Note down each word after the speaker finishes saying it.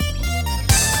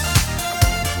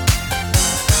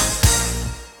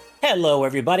Hello,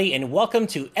 everybody, and welcome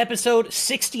to episode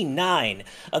 69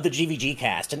 of the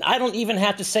GVGCast. And I don't even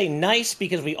have to say nice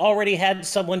because we already had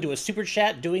someone do a super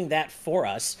chat doing that for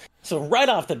us. So right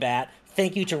off the bat,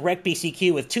 thank you to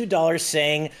RecBCQ with $2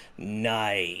 saying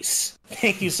nice.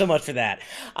 Thank you so much for that.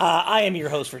 I am your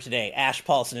host for today, Ash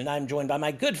Paulson, and I'm joined by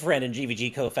my good friend and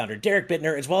GVG co-founder, Derek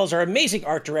Bittner, as well as our amazing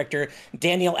art director,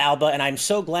 Daniel Alba, and I'm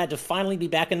so glad to finally be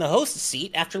back in the host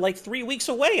seat after like 3 weeks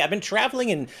away. I've been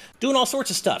traveling and doing all sorts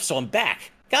of stuff, so I'm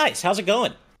back. Guys, how's it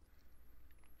going?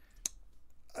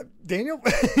 Daniel,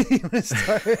 you want to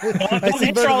start? I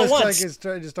think both of us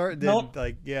trying to start. Nope.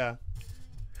 Yeah.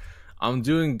 I'm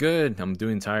doing good. I'm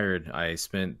doing tired. I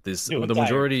spent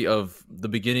majority of the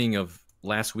beginning of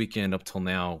last weekend up till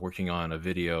now working on a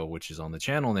video, which is on the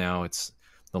channel now. It's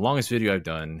the longest video I've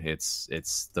done. It's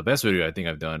the best video I think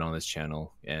I've done on this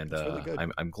channel, and really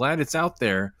I'm glad it's out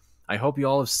there. I hope you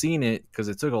all have seen it because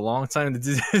it took a long time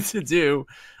to do.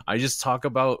 I just talk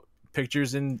about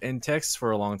pictures and text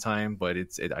for a long time, but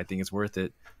I think it's worth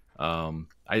it.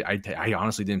 I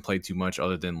honestly didn't play too much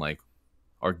other than like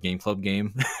our game club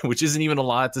game, which isn't even a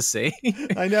lot to say.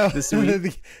 I know. This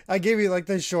week. I gave you like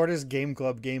the shortest game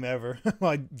club game ever. Well,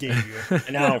 I gave you.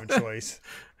 I now have a choice.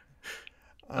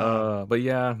 But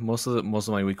yeah, most of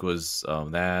my week was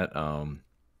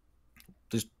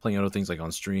just playing other things like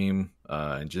on stream,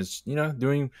 and just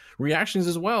doing reactions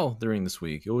as well during this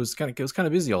week. It was kind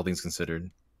of busy, all things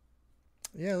considered.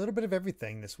 Yeah, a little bit of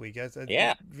everything this week.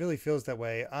 It really feels that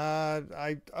way.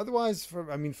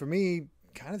 For me,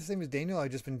 kind of the same as Daniel. I've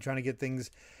just been trying to get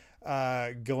things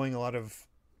going. A lot of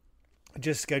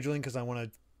just scheduling because I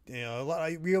want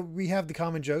to, we have the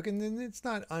common joke, and then it's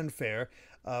not unfair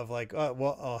of like, I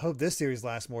hope this series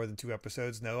lasts more than 2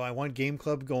 episodes. No, I want Game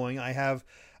Club going. I have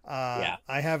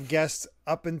guests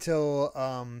up until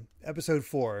episode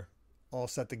 4 all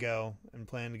set to go and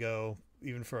plan to go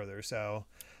even further. So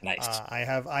nice. I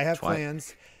have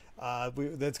plans.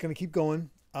 That's going to keep going.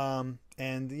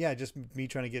 And yeah, just me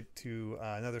trying to get to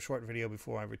another short video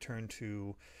before I return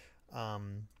to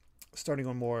starting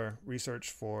on more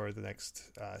research for the next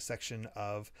section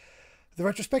of the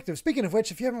retrospective. Speaking of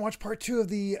which, if you haven't watched part 2 of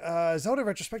the Zelda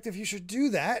retrospective, you should do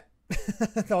that.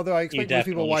 Although I expect most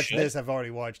people watch this have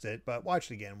already watched it, but watch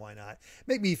it again. Why not?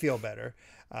 Make me feel better,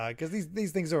 because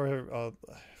these things are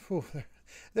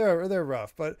they're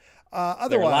rough, but otherwise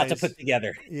they're a lot to put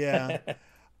together. Yeah.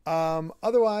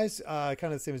 Otherwise, kind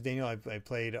of the same as Daniel, I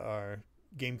played our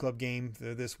game club game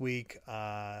this week.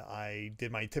 I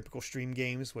did my typical stream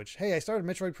games, which, hey, I started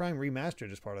Metroid Prime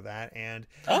Remastered as part of that, and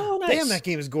nice. Damn, that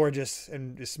game is gorgeous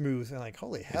and smooth, and like,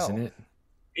 holy hell. Isn't it?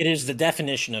 It is the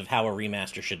definition of how a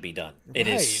remaster should be done. It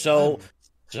is so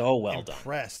well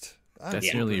impressed. done.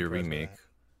 That's nearly a remake.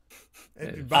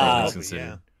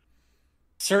 Yeah.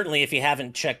 Certainly, if you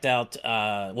haven't checked out,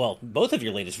 both of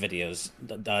your latest videos,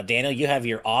 Daniel, you have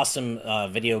your awesome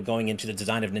video going into the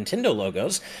design of Nintendo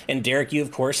logos. And Derek, you,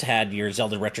 of course, had your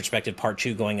Zelda Retrospective Part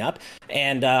 2 going up.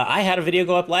 And I had a video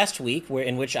go up last week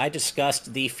in which I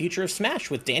discussed the future of Smash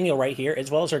with Daniel right here,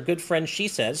 as well as our good friend She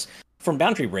Says from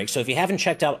Boundary Break. So if you haven't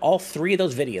checked out all 3 of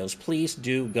those videos, please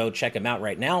do go check them out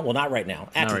right now. Well, not right now.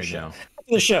 After the show.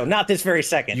 After the show, not this very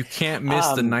second. You can't miss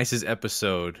the nicest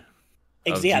episode.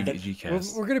 Yeah,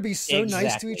 we're going to be so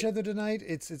nice to each other tonight.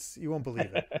 It's you won't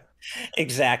believe it.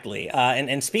 Exactly.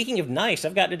 And speaking of nice,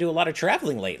 I've gotten to do a lot of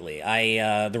traveling lately.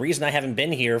 The reason I haven't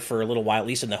been here for a little while, at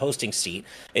least in the hosting seat,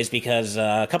 is because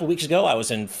a couple weeks ago I was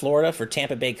in Florida for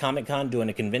Tampa Bay Comic-Con doing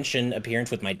a convention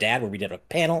appearance with my dad where we did a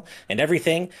panel and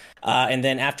everything. And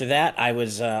then after that,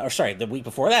 the week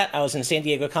before that, I was in San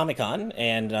Diego Comic-Con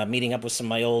and meeting up with some of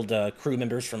my old crew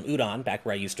members from Udon, back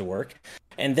where I used to work.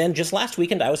 And then just last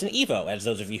weekend, I was in Evo. As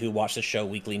those of you who watch the show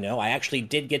weekly know, I actually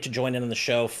did get to join in on the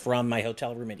show from my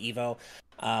hotel room at Evo,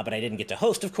 but I didn't get to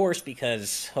host, of course,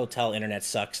 because hotel internet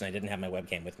sucks and I didn't have my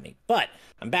webcam with me. But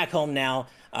I'm back home now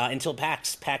until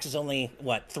PAX. PAX is only,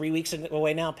 3 weeks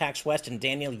away now, PAX West, and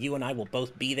Daniel, you and I will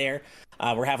both be there.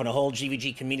 We're having a whole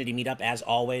GVG community meetup, as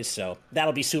always, so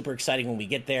that'll be super exciting when we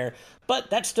get there. But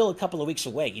that's still a couple of weeks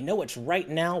away. You know what's right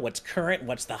now, what's current,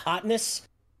 what's the hotness?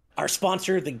 Our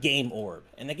sponsor, the Game Orb.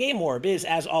 And the Game Orb is,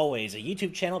 as always, a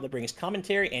YouTube channel that brings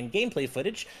commentary and gameplay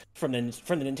footage from the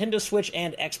Nintendo Switch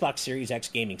and Xbox Series X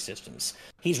gaming systems.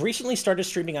 He's recently started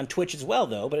streaming on Twitch as well,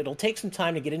 though, but it'll take some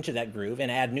time to get into that groove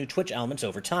and add new Twitch elements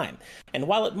over time. And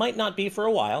while it might not be for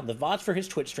a while, the VODs for his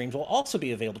Twitch streams will also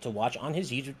be available to watch on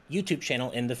his YouTube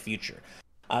channel in the future.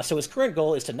 So his current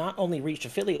goal is to not only reach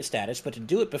affiliate status, but to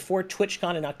do it before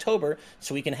TwitchCon in October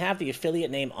so he can have the affiliate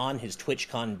name on his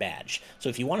TwitchCon badge. So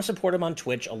if you want to support him on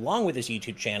Twitch along with his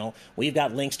YouTube channel, we've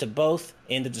got links to both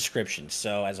in the description.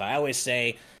 So as I always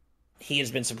say, He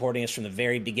has been supporting us from the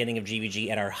very beginning of GVG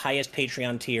at our highest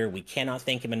Patreon tier. We cannot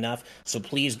thank him enough. So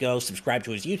please go subscribe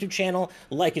to his YouTube channel,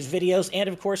 like his videos, and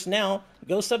of course now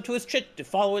go sub to his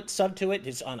follow it, sub to it.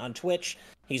 He's on Twitch.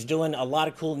 He's doing a lot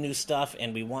of cool new stuff,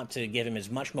 and we want to give him as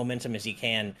much momentum as we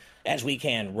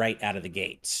can right out of the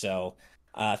gate. So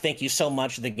thank you so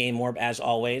much, The Game Orb, as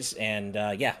always. And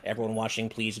yeah, everyone watching,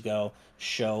 please go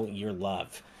show your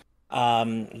love.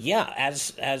 Yeah,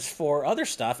 as for other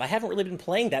stuff, I haven't really been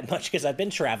playing that much because I've been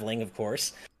traveling, of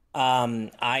course.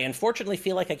 I unfortunately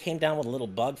feel like I came down with a little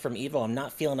bug from Evo. I'm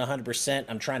not feeling 100%.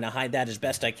 I'm trying to hide that as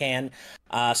best I can.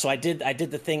 So I did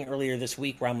the thing earlier this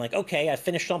week where I'm like, okay, I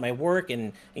finished all my work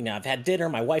and, you know, I've had dinner,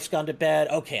 my wife's gone to bed.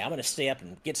 Okay, I'm going to stay up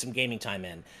and get some gaming time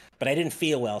in. But I didn't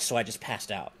feel well, so I just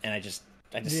passed out and I just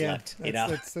slept, you know?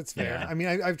 That's fair. Yeah. I mean,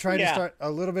 I've tried to start a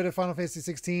little bit of Final Fantasy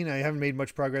 16. I haven't made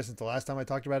much progress since the last time I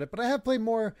talked about it, but I have played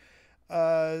more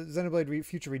Xenoblade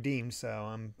Future Redeemed, so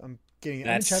I'm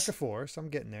in chapter 4, so I'm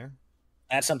getting there.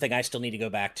 That's something I still need to go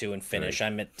back to and finish. Right.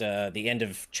 I'm at the end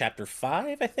of chapter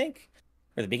 5, I think,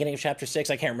 or the beginning of chapter 6.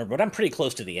 I can't remember, but I'm pretty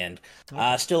close to the end.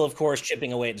 Okay. Still, of course,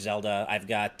 chipping away at Zelda. I've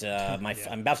got I'm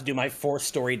about to do my 4th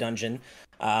story dungeon,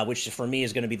 which for me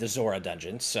is going to be the Zora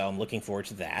dungeon. So I'm looking forward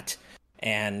to that.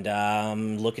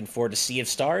 And looking forward to Sea of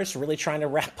Stars. Really trying to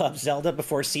wrap up Zelda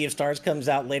before Sea of Stars comes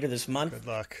out later this month. Good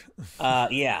luck.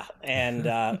 Yeah, and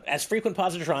as Frequent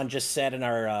Positron just said in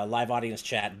our live audience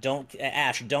chat, don't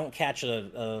catch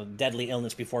a deadly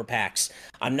illness before PAX.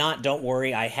 I'm not. Don't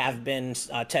worry. I have been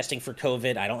testing for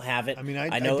COVID. I don't have it. I mean,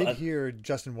 I did hear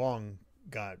Justin Wong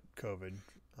got COVID.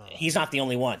 He's not the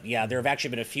only one. Yeah, there have actually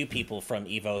been a few people from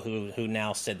Evo who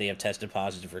now said they have tested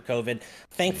positive for COVID.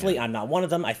 Thankfully, I'm not one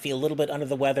of them. I feel a little bit under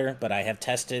the weather, but I have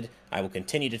tested. I will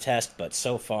continue to test, but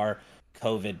so far,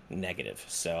 COVID negative.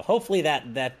 So hopefully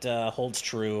that holds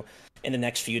true in the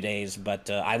next few days. But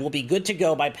I will be good to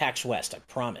go by PAX West. I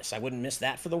promise. I wouldn't miss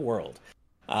that for the world.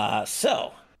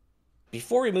 So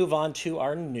before we move on to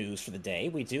our news for the day,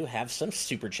 we do have some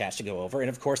super chats to go over. And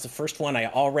of course, the first one I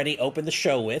already opened the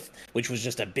show with, which was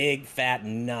just a big, fat,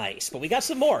 nice. But we got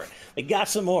some more.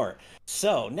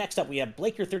 So next up, we have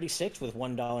Blaker36 with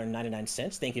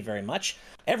 $1.99. Thank you very much.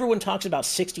 Everyone talks about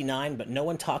 69, but no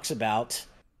one talks about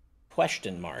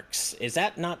question marks. Is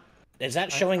that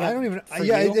showing up? I don't even.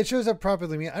 It shows up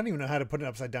properly. I don't even know how to put an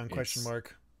upside down question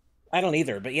mark. I don't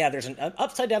either, but yeah, there's an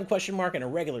upside down question mark and a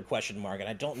regular question mark, and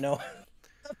I don't know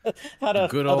how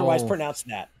to otherwise pronounce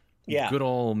that. Yeah, good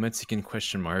old Mexican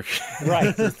question mark.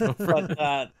 Right.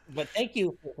 But thank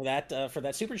you for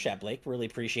that super chat, Blake. Really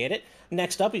appreciate it.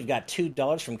 Next up, we've got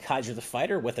 $2 from Kaiser the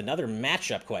Fighter with another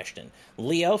matchup question.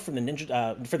 Leo from the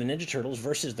Ninja Turtles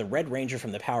versus the Red Ranger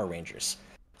from the Power Rangers.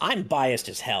 I'm biased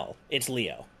as hell. It's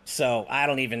Leo, so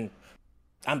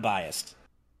I'm biased.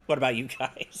 What about you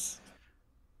guys?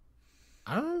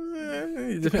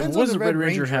 It depends. What does the Red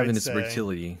Ranger have in its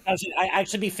versatility?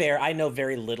 To be fair, I know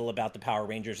very little about the Power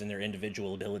Rangers and their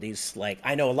individual abilities. Like,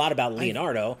 I know a lot about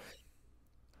Leonardo,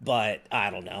 but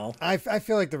I don't know. I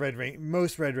feel like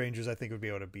most Red Rangers, I think, would be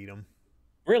able to beat them.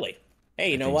 Really?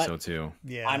 Hey, you know what? So too.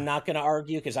 Yeah. I'm not going to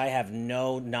argue because I have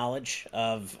no knowledge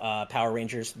of Power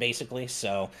Rangers, basically.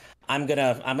 So I'm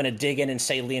gonna dig in and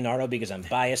say Leonardo because I'm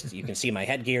biased. You can see my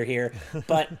headgear here,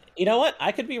 but you know what?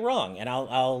 I could be wrong, and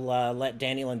I'll let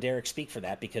Daniel and Derek speak for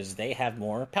that because they have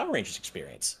more Power Rangers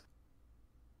experience.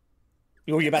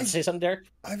 Were you about to say something, Derek?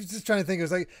 I was just trying to think.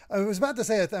 I was about to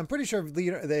say. I'm pretty sure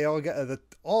they all got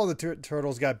all the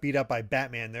turtles got beat up by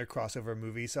Batman. Their crossover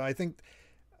movie. So I think.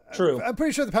 True. I'm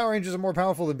pretty sure the Power Rangers are more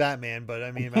powerful than Batman, but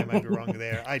I mean, I might be wrong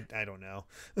there. I don't know.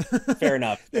 Fair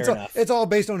enough. It's all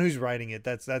based on who's writing it.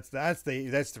 That's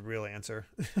the real answer.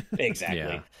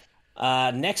 Exactly.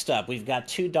 Yeah. Next up, we've got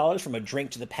 $2 from A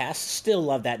Drink to the Past. Still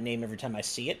love that name every time I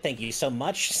see it. Thank you so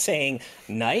much. Saying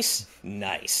nice,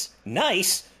 nice,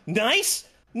 nice, nice,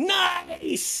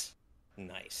 nice,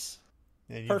 nice.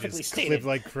 And you perfectly just stated. Clip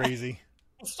like crazy.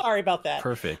 Sorry about that.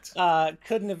 Perfect.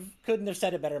 Couldn't have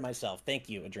said it better myself. Thank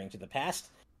you, A Drink to the Past.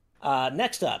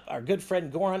 Next up, our good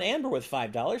friend Goron Amber with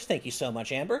 $5. Thank you so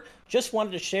much, Amber. Just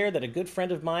wanted to share that a good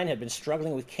friend of mine had been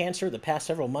struggling with cancer the past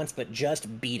several months, but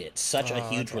just beat it. Such a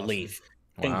huge relief. Awesome.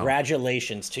 Wow.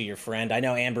 Congratulations to your friend. I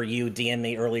know, Amber, you DM'd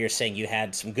me earlier saying you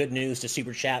had some good news to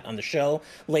super chat on the show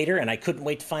later, and I couldn't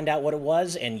wait to find out what it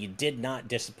was, and you did not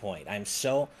disappoint. I'm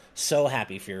so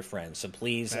happy for your friend. So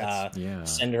please send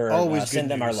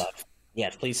them our love.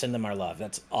 Yes, please send them our love.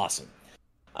 That's awesome.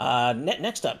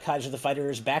 Next up, Kaiser the Fighter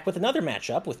is back with another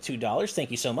matchup with $2. Thank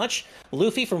you so much.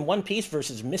 Luffy from One Piece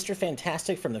versus Mr.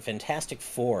 Fantastic from the Fantastic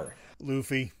Four.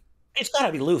 Luffy. It's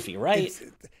gotta be Luffy, right?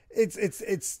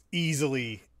 It's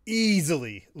easily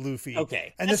easily Luffy.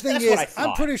 Okay, And the thing is,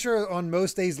 I'm pretty sure on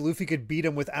most days Luffy could beat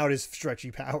him without his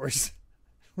stretchy powers.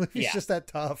 Luffy's just that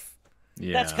tough.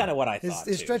 Yeah, that's kind of what I thought.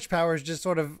 His stretch powers just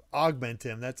sort of augment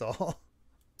him. That's all.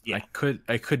 Yeah,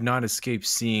 I could not escape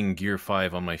seeing Gear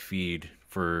 5 on my feed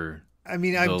for. I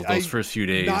mean, those first few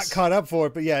days, not caught up for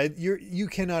it, but yeah, you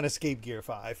cannot escape Gear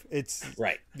 5. It's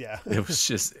right. Yeah, it was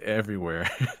just everywhere.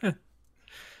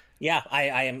 Yeah,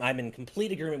 I'm in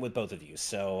complete agreement with both of you.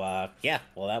 So yeah,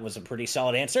 well, that was a pretty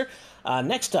solid answer.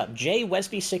 Next up, Jay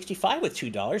Wesby65 with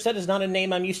 $2. That is not a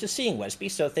name I'm used to seeing,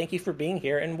 Wesby. So thank you for being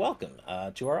here and welcome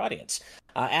to our audience.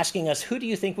 Asking us, who do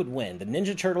you think would win, the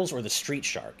Ninja Turtles or the Street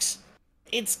Sharks?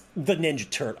 It's the Ninja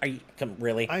Turtle. Are you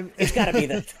really? It's got to be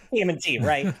the TMNT,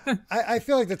 right? I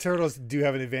feel like the Turtles do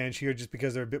have an advantage here just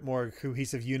because they're a bit more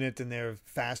cohesive unit and they're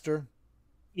faster.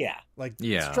 Yeah. Like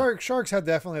Sharks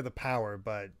definitely have the power,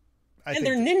 but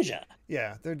they're ninja.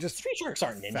 Yeah, they're just Street Sharks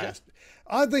aren't ninja. Fast.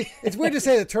 Oddly, it's weird to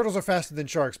say that turtles are faster than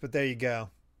sharks, but there you go.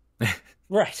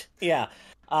 Right. Yeah.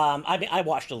 I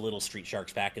watched a little Street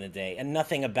Sharks back in the day, and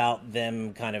nothing about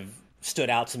them kind of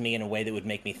stood out to me in a way that would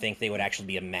make me think they would actually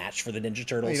be a match for the Ninja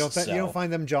Turtles. You don't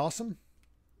find them jawsome?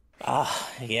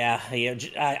 Yeah.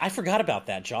 I forgot about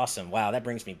that, jawsome. Wow, that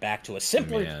brings me back to a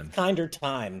simpler, kinder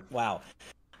time. Wow.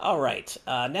 All right.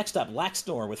 Next up,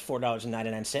 Laxnor with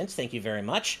 $4.99. Thank you very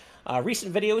much.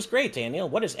 Recent video was great, Daniel.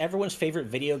 What is everyone's favorite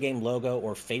video game logo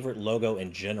or favorite logo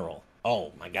in general?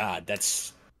 Oh my God,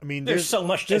 there's so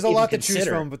much. There's a lot to choose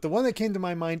from, but the one that came to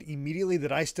my mind immediately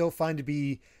that I still find to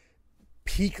be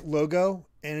peak logo,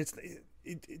 and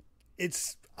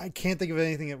it's I can't think of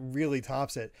anything that really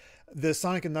tops it. The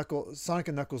Sonic and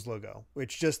Knuckles logo,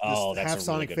 which just this half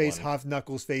Sonic face, half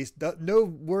Knuckles face. No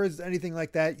words, anything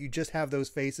like that. You just have those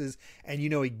faces, and you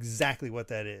know exactly what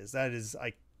that is. That is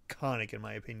iconic, in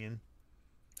my opinion.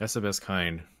 That's the best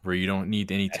kind, where you don't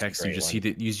need any text. You just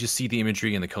see the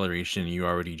imagery and the coloration, and you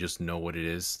already just know what it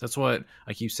is. That's what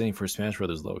I keep saying for Smash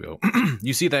Brothers logo.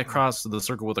 You see that cross, the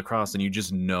circle with the cross, and you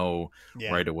just know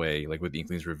right away, like with the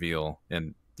Inklings reveal.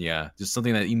 And yeah, just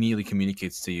something that immediately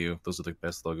communicates to you. Those are the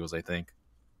best logos, I think.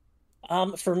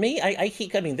 For me,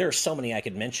 there are so many I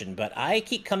could mention, but I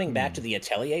keep coming back to the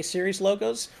Atelier series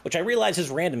logos, which I realize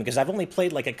is random because I've only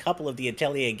played like a couple of the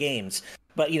Atelier games.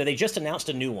 But, they just announced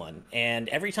a new one, and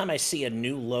every time I see a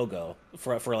new logo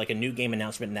for like a new game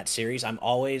announcement in that series, I'm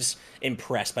always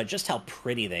impressed by just how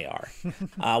pretty they are,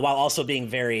 while also being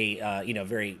very,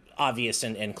 very obvious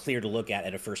and clear to look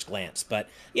at a first glance. But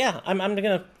yeah, I'm going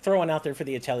to throw one out there for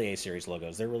the Atelier series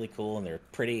logos. They're really cool, and they're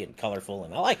pretty and colorful,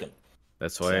 and I like them.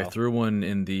 That's why I threw one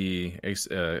in the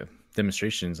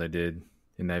demonstrations I did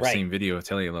in that same video,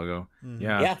 Atelier logo. Mm-hmm.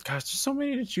 Yeah, gosh, there's so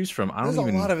many to choose from. There's a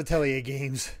lot of Atelier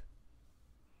games.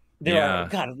 There have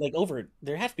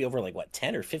to be over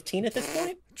 10 or 15 at this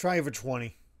point. Try over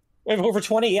 20. Over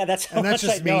 20, yeah, that's how much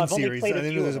just I know. main I've series. I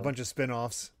know there's a bunch of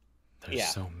spin-offs. There's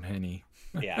so many.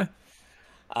 Yeah.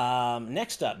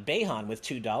 Next up, Behan with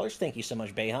 $2. Thank you so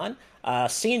much, Behan.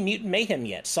 Seen Mutant Mayhem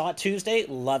yet? Saw it Tuesday,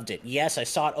 loved it. Yes, I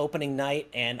saw it opening night,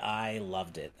 and I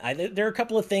loved it. There are a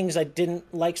couple of things I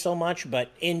didn't like so much,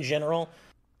 but in general,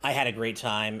 I had a great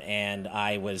time, and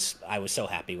I was so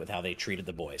happy with how they treated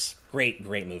the boys. Great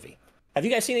movie. Have you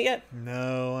guys seen it yet?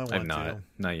 No, I want to.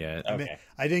 Not yet. Okay.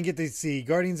 I didn't get to see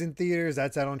Guardians in theaters.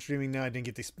 That's out on streaming now. I didn't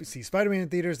get to see Spider-Man in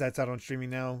theaters. That's out on streaming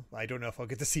now. I don't know if I'll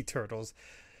get to see Turtles.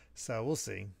 So we'll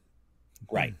see.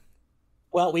 Right.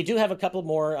 Well, we do have a couple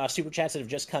more super chats that have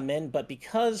just come in, but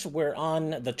because we're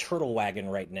on the turtle wagon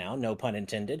right now, no pun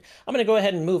intended, I'm going to go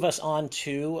ahead and move us on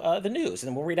to the news, and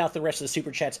then we'll read out the rest of the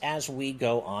super chats as we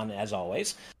go on, as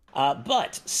always.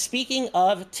 But speaking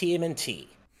of TMNT,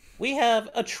 we have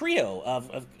a trio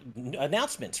of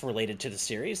announcements related to the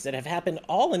series that have happened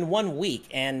all in 1 week,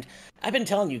 and I've been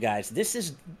telling you guys, this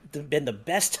has been the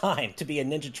best time to be a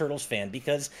Ninja Turtles fan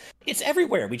because it's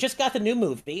everywhere. We just got the new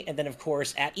movie, and then, of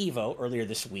course, at EVO earlier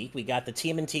this week, we got the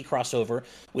TMNT crossover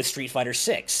with Street Fighter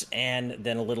 6, and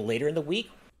then a little later in the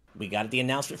week, we got the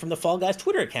announcement from the Fall Guys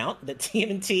Twitter account that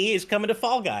TMNT is coming to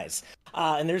Fall Guys.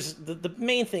 And there's the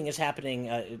main thing is happening,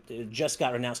 it just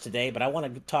got announced today, but I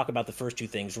want to talk about the first two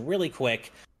things really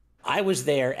quick. I was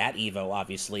there at EVO,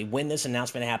 obviously, when this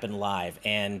announcement happened live,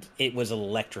 and it was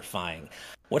electrifying.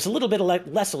 What's a little bit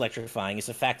less electrifying is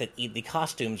the fact that the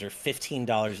costumes are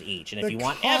 $15 each, and if you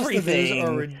want everything,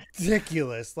 are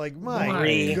ridiculous. Like,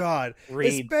 my God,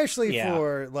 especially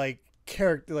for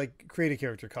create a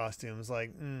character costumes.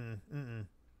 Like,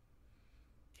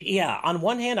 Yeah, on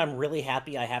one hand, I'm really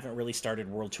happy I haven't really started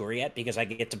World Tour yet because I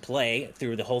get to play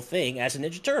through the whole thing as a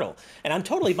Ninja Turtle. And I'm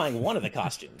totally buying one of the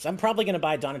costumes. I'm probably going to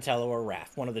buy Donatello or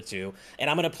Raph, one of the two, and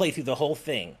I'm going to play through the whole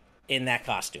thing in that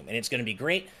costume, and it's going to be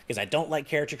great because I don't like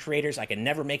character creators. I can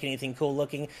never make anything cool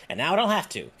looking, and now I don't have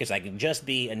to because I can just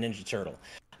be a Ninja Turtle.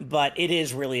 But it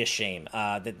is really a shame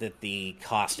that the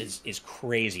cost is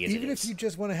crazy. Even if you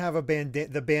just want to have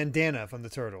the bandana from the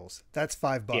Turtles, that's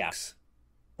 $5. Yeah.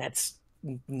 That's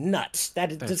nuts.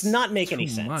 That does not make any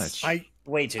sense.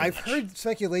 Way too much. I've heard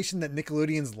speculation that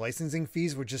Nickelodeon's licensing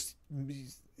fees were just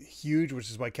huge, which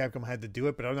is why Capcom had to do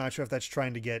it. But I'm not sure if that's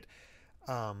trying to get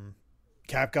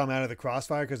Capcom out of the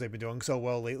crossfire because they've been doing so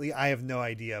well lately. I have no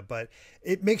idea, but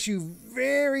it makes you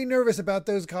very nervous about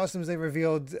those costumes they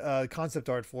revealed concept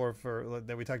art for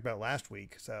that we talked about last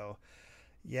week. So,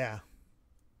 yeah.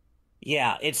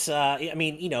 Yeah, it's, I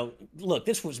mean, you know, look,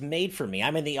 this was made for me.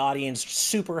 I'm in the audience,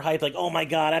 super hyped, like, oh my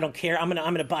God, I don't care. I'm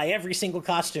gonna buy every single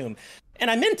costume. And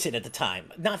I meant it at the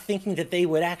time, not thinking that they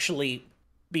would actually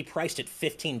be priced at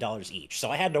 $15 each. So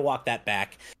I had to walk that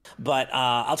back. But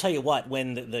I'll tell you what,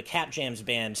 when the Cap Jams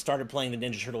band started playing the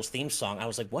Ninja Turtles theme song, I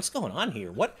was like, what's going on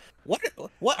here? What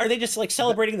are they just like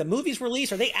celebrating the movie's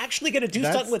release? Are they actually going to do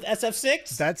something with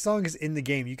SF6? That song is in the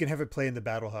game. You can have it play in the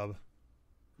Battle Hub.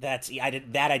 I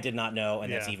did not know,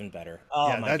 and that's even better.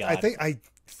 Oh my God! I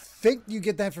think you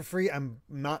get that for free. I'm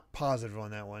not positive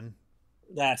on that one.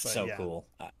 That's cool.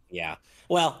 Yeah.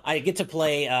 Well, I get to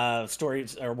play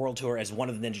Stories or World Tour as one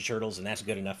of the Ninja Turtles, and that's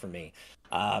good enough for me.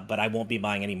 But I won't be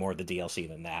buying any more of the DLC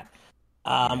than that.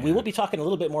 We will be talking a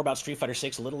little bit more about Street Fighter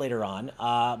 6 a little later on.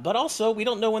 But also, we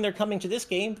don't know when they're coming to this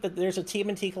game, but there's a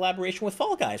TMNT collaboration with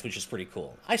Fall Guys, which is pretty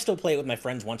cool. I still play it with my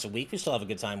friends once a week. We still have a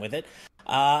good time with it.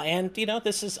 And, you know,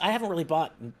 I haven't really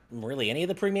bought any of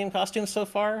the premium costumes so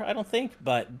far, I don't think.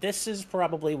 But this is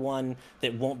probably one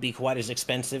that won't be quite as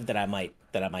expensive that I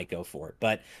might go for it.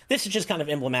 But this is just kind of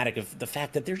emblematic of the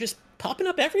fact that they're just popping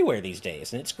up everywhere these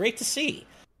days, and it's great to see.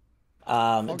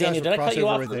 Daniel, did I cut you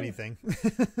off? With anything?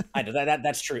 I know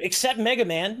that's true. Except Mega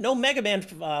Man, no Mega Man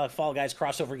Fall Guys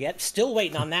crossover yet. Still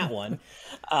waiting on that one.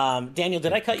 Daniel,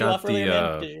 did I cut you off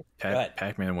earlier?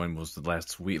 Pac-Man one was the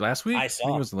last week. I think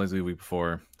it was the week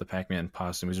before. The Pac-Man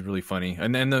costume was really funny,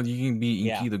 and then you can be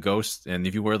Inky the Ghost, and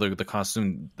if you wear the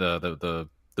costume, the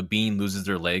bean loses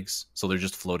their legs, so they're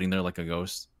just floating there like a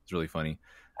ghost. It's really funny.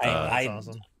 That's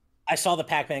awesome. I saw the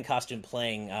Pac-Man costume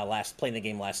playing the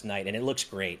game last night, and it looks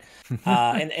great.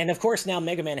 And of course now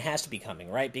Mega Man has to be coming,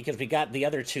 right? Because we got the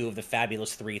other two of the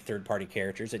fabulous 3 third-party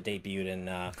characters that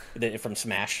debuted from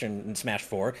Smash and Smash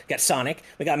 4. We got Sonic,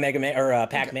 we got Mega Man or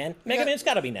Pac-Man. Mega Man's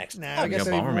got to be next. Nah, I guess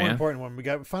that's a more important one. We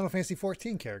got Final Fantasy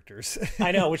 14 characters.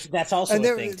 I know, which that's also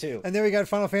a thing too. And then we got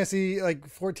Final Fantasy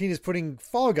 14 is putting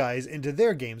Fall Guys into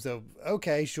their game. So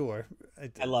okay, sure.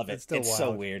 I love it. It's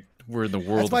so weird. We're in the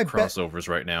world of crossovers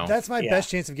right now. That's my best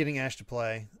chance of getting Ash to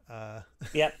play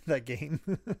that game.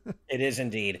 It is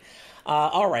indeed.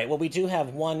 All right. Well, we do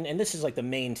have one, and this is like the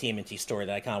main TMNT story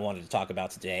that I kind of wanted to talk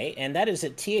about today, and that is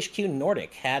that THQ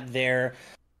Nordic had their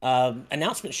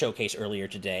announcement showcase earlier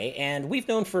today, and we've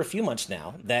known for a few months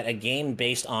now that a game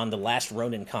based on the Last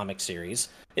Ronin comic series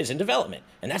is in development,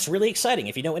 and that's really exciting.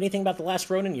 If you know anything about the Last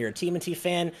Ronin, you're a TMNT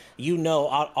fan, you know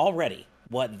already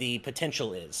what the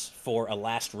potential is for a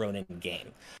Last Ronin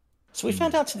game. So we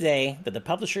found out today that the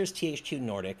publisher is THQ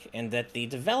Nordic and that the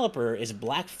developer is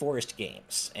Black Forest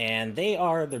Games. And they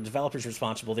are the developers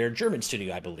responsible. They're a German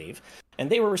studio, I believe. And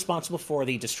they were responsible for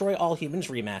the Destroy All Humans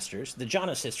remasters, the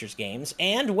Jonas Sisters games,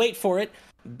 and, wait for it,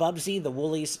 Bubsy the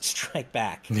Woolies Strike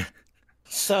Back.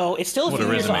 So it's still a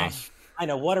few years off. I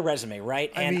know, what a resume,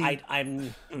 right?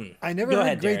 I never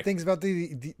heard great things about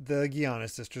the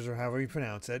Giannis sisters, or however you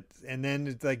pronounce it. And then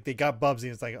it's like they got Bubsy,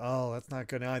 and it's like, oh, that's not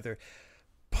good either.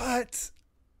 But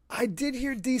I did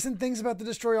hear decent things about the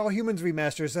Destroy All Humans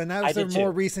remasters, and that was their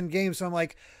more recent game. So I'm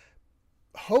like,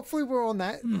 hopefully we're on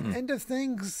that end of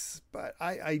things. But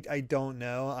I don't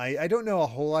know. I don't know a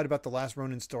whole lot about the Last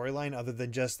Ronin storyline other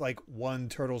than just like one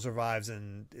turtle survives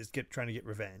and is trying to get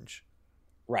revenge.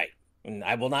 Right. And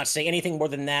I will not say anything more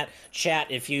than that. Chat,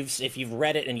 if you've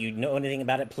read it and you know anything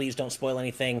about it, please don't spoil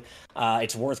anything.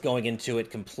 It's worth going into it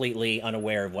completely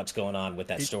unaware of what's going on with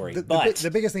that story.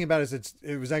 The biggest thing about it is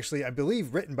it was actually, I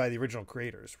believe, written by the original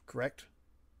creators, correct?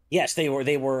 Yes, they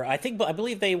were. I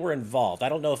believe they were involved. I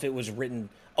don't know if it was written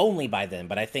only by them,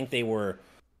 but I think they were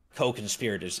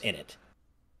co-conspirators in it.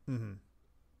 Mm-hmm.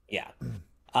 Yeah.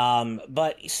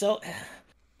 But so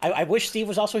I wish Steve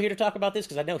was also here to talk about this,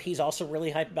 because I know he's also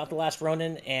really hyped about The Last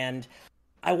Ronin, and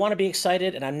I want to be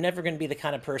excited, and I'm never going to be the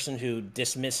kind of person who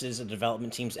dismisses a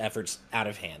development team's efforts out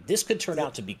of hand. This could turn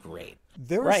out to be great.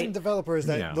 There were some developers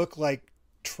that look like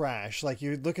trash. Like,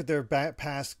 you look at their back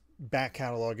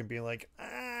catalog and be like,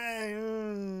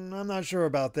 I'm not sure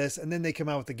about this. And then they come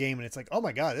out with the game and it's like, oh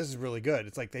my God, this is really good.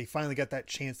 It's like they finally got that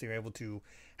chance they were able to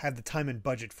have the time and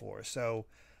budget for. So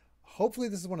hopefully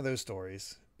this is one of those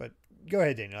stories. But go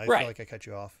ahead, Daniel. I feel like I cut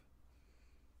you off.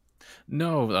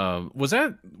 No, was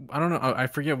that, I don't know, I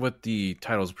forget what the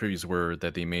titles previous were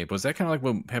that they made. Was that kind of like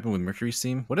what happened with Mercury's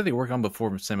Theme? What did they work on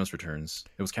before Samus Returns?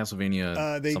 It was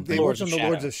Castlevania. They worked on the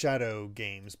Lords of Shadow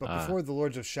games, but before the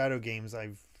Lords of Shadow games,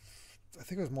 I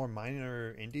think it was more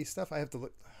minor indie stuff. I have to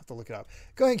look it up.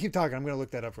 Go ahead and keep talking. I'm going to look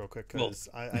that up real quick because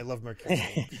I love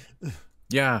Mercury.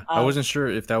 Yeah, I wasn't sure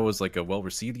if that was like a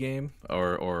well-received game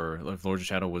or if Lords of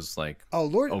Shadow was like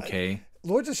okay.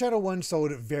 Lords of Shadow 1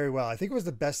 sold very well. I think it was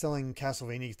the best-selling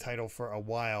Castlevania title for a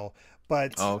while,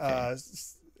 but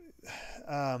Lords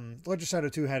of Shadow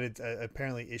 2 had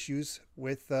apparently issues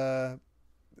with, I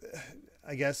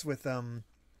guess, with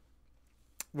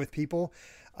people.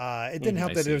 It didn't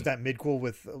help that there's that midquel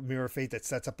with Mirror Fate that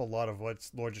sets up a lot of what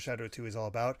Lords of Shadow 2 is all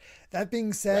about. That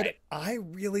being said, I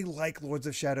really like Lords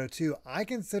of Shadow 2. I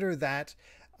consider that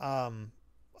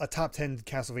a top 10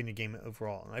 Castlevania game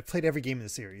overall. And I've played every game in the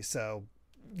series, so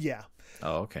yeah.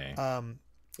 Oh, okay. Yeah,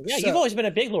 you've always been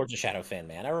a big Lords of Shadow fan,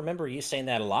 man. I remember you saying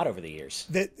that a lot over the years.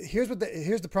 Here's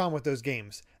the problem with those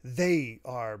games. They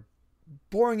are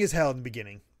boring as hell in the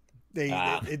beginning.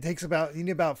 It takes you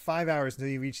need about 5 hours until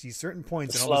you reach these certain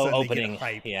points, and all of a sudden they get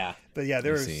hype. Yeah, but yeah,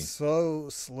 there are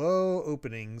slow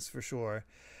openings for sure.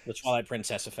 The Twilight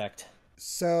Princess effect.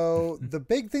 So the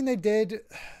big thing they did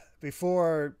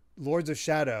before Lords of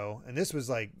Shadow, and this was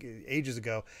like ages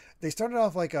ago, they started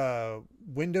off like a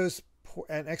Windows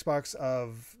and Xbox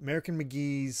of American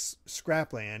McGee's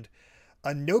Scrapland,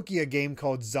 a Nokia game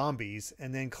called Zombies,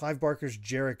 and then Clive Barker's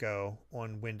Jericho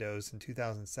on Windows in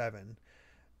 2007.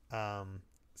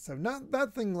 So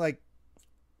nothing like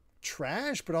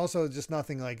trash, but also just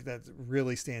nothing like that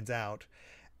really stands out.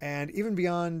 And even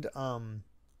beyond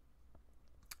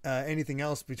anything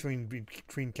else between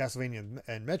Castlevania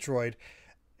and Metroid,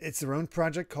 it's their own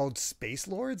project called Space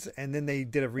Lords, and then they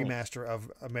did a remaster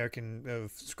of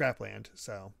Scrapland.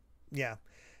 So yeah,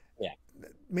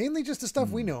 mainly just the stuff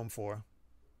we know them for.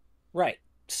 Right.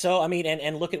 So, I mean,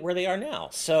 and look at where they are now.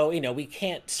 So, we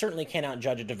certainly cannot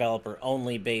judge a developer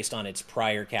only based on its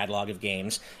prior catalog of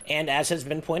games. And as has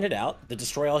been pointed out, the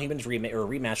Destroy All Humans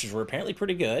remasters were apparently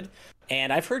pretty good.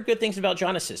 And I've heard good things about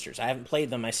Jonas Sisters. I haven't played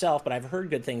them myself, but I've heard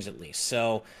good things at least.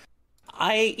 So,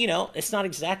 it's not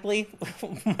exactly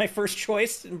my first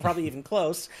choice, and probably even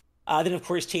close. Then, of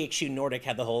course, THQ Nordic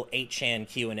had the whole 8chan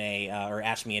Q&A or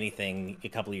Ask Me Anything a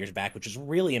couple of years back, which was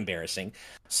really embarrassing.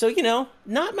 So,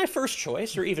 not my first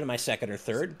choice or even my second or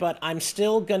third, but I'm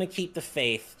still going to keep the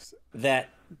faith that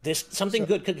something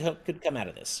good could come out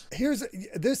of this. Here's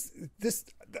this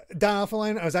Down Alpha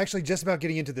Line. I was actually just about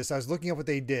getting into this. I was looking at what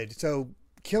they did. So,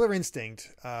 Killer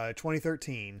Instinct,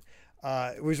 2013.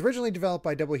 It was originally developed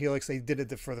by Double Helix. They did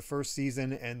it for the first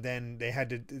season, and then they had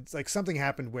to. It's like something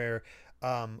happened where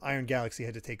Iron Galaxy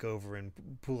had to take over and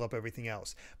pull up everything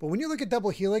else. But when you look at Double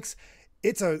Helix,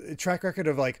 it's a track record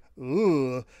of like,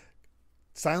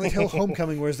 Silent Hill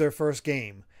Homecoming was their first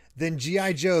game. Then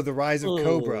G.I. Joe, The Rise of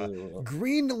Cobra.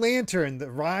 Green Lantern, The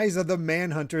Rise of the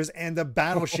Manhunters, and the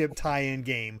Battleship tie-in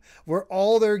game were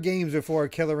all their games before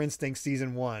Killer Instinct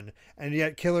Season 1. And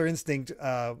yet Killer Instinct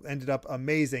ended up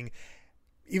amazing.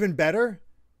 Even better,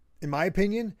 in my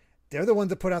opinion, they're the ones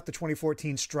that put out the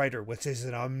 2014 Strider, which is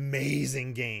an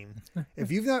amazing game.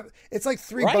 If you've not, it's like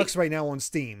 $3 right now on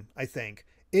Steam, I think.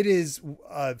 It is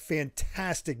a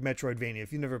fantastic Metroidvania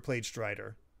if you've never played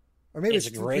Strider. Or maybe it's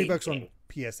 $3 on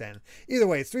PSN. Either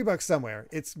way, it's $3 somewhere.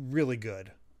 It's really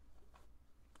good.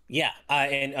 Yeah,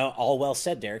 and all well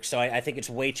said, Derek. So I think it's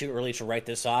way too early to write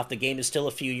this off. The game is still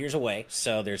a few years away,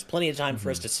 so there's plenty of time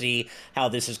for us to see how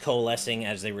this is coalescing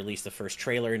as they release the first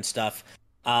trailer and stuff.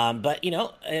 But,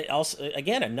 also,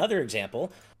 again, another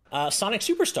example, Sonic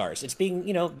Superstars. It's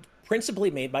being,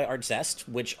 principally made by Artzest,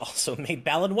 which also made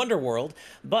Balan Wonderworld.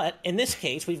 But in this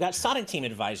case, we've got Sonic Team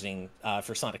advising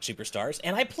for Sonic Superstars,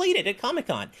 and I played it at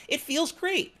Comic-Con. It feels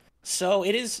great. So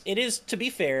it is, to be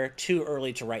fair, too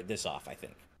early to write this off, I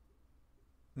think.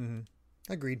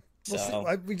 Agreed. So,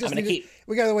 we got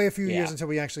to wait a few years until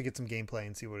we actually get some gameplay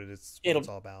and see what it's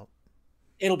all about.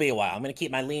 It'll be a while. I'm going to keep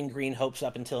my lean green hopes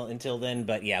up until then,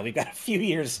 but yeah, we've got a few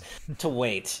years to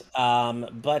wait.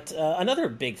 But another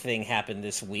big thing happened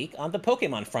this week on the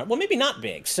Pokemon front. Well, maybe not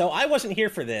big. So I wasn't here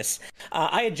for this.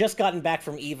 I had just gotten back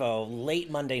from EVO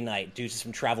late Monday night due to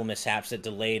some travel mishaps that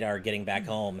delayed our getting back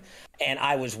home, and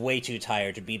I was way too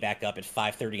tired to be back up at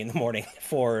 5:30 in the morning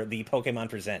for the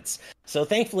Pokemon Presents. So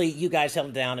thankfully, you guys held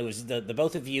it down. It was the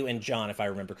both of you and John, if I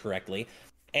remember correctly.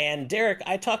 And Derek,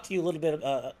 I talked to you a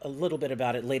little bit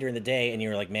about it later in the day, and you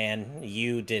were like, "Man,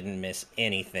 you didn't miss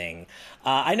anything."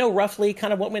 I know roughly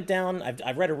kind of what went down.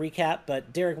 I've read a recap,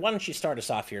 but Derek, why don't you start us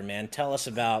off here, man? Tell us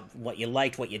about what you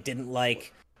liked, what you didn't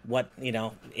like, what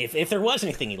if there was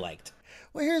anything you liked.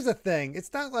 Well, here's the thing.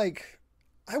 It's not like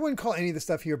I wouldn't call any of the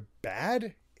stuff here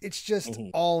bad. It's just Mm-hmm.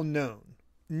 all known.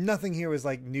 Nothing here was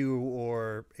like new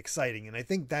or exciting, and I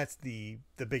think that's the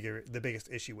biggest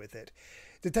issue with it.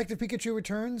 Detective Pikachu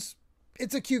Returns.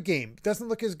 It's a cute game. It doesn't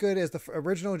look as good as the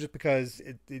original, just because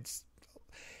it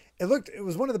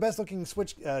was one of the best looking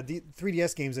Switch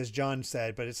 3DS games, as John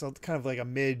said, but it's kind of like a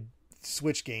mid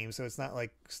Switch game, so it's not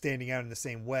like standing out in the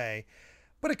same way.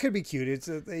 But it could be cute.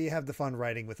 You have the fun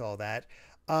writing with all that.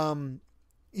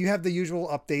 You have the usual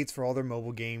updates for all their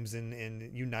mobile games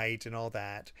and Unite and all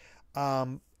that.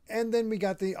 And then we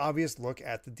got the obvious look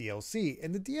at the DLC,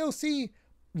 and the DLC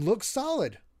looks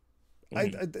solid.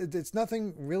 It's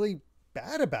nothing really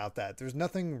bad about that. There's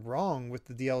nothing wrong with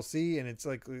the DLC, and it's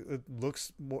like it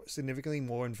looks significantly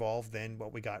more involved than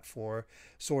what we got for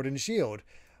Sword and Shield.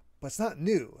 But it's not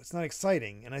new. It's not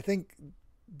exciting. And I think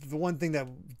the one thing that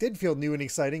did feel new and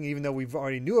exciting, even though we've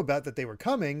already knew about that they were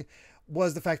coming,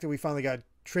 was the fact that we finally got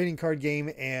trading card game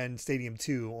and Stadium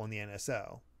 2 on the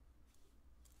NSO.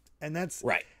 And that's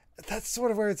Right. That's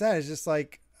sort of where it's at. It's just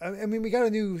like, I mean, we got a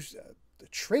new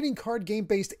trading card game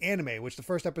based anime, which the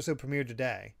first episode premiered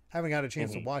today. Haven't had a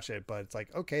chance to watch it, but it's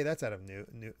like, okay, that's out of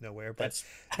nowhere. But That's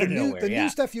out of nowhere, new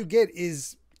stuff you get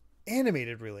is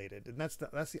animated related, and that's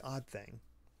the odd thing.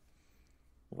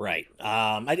 Right.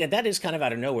 That is kind of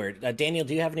out of nowhere. Daniel,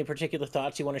 do you have any particular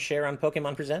thoughts you want to share on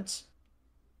Pokemon Presents?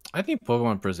 I think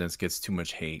Pokemon Presents gets too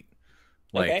much hate.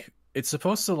 Like, Okay. it's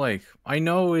supposed to, like, I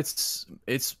know it's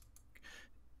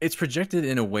projected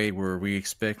in a way where we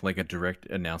expect like a direct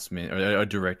announcement or a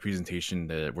direct presentation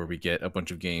where we get a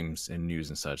bunch of games and news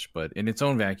and such, but in its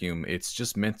own vacuum, it's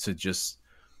just meant to just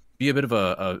be a bit of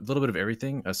a little bit of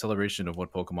everything, a celebration of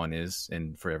what Pokemon is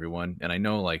and for everyone. And I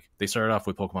know, like, they started off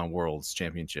with Pokemon Worlds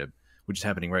Championship, which is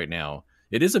happening right now.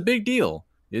 It is a big deal.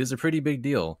 It is a pretty big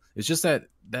deal. It's just that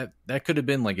could have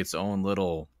been like its own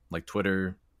little like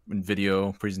Twitter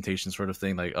video presentation sort of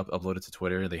thing, like uploaded to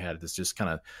Twitter. They had this just kind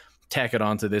of tack it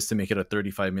onto this to make it a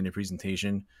 35-minute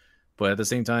presentation, but at the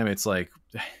same time, it's like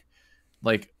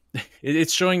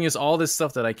it's showing us all this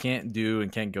stuff that I can't do and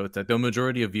can't go to, that the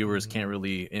majority of viewers can't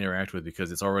really interact with,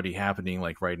 because it's already happening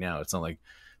like right now. It's not like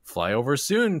fly over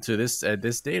soon to this at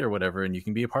this date or whatever and you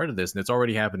can be a part of this, and it's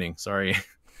already happening. Sorry.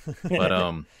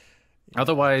 But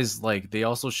otherwise, like, they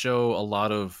also show a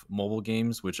lot of mobile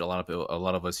games, which a lot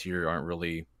of us here aren't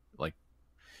really like.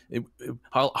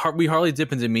 We hardly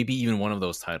dip into maybe even one of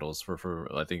those titles for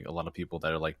I think a lot of people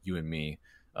that are like you and me.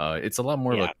 It's a lot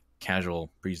more of a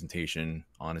casual presentation,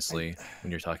 honestly, when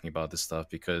you're talking about this stuff,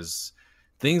 because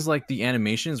things like the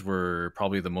animations were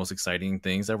probably the most exciting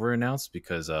things that were announced,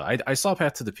 because I saw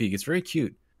Path to the Peak. It's very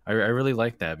cute. I really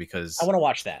like that, because I want to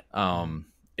watch that.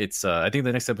 It's I think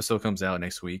the next episode comes out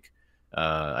next week.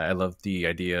 I love the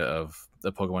idea of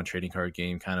the Pokemon trading card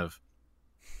game kind of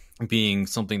being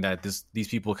something that these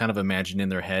people kind of imagine in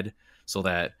their head, so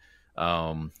that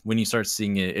when you start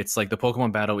seeing it, it's like the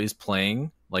Pokemon battle is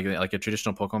playing like a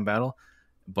traditional Pokemon battle,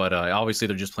 but obviously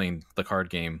they're just playing the card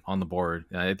game on the board.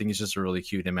 I think it's just a really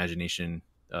cute imagination.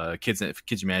 Kids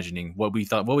imagining what we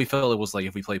felt it was like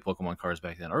if we played Pokemon cards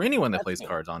back then, or anyone that plays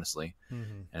cards, honestly.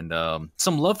 And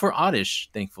some love for Oddish.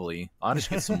 Thankfully, Oddish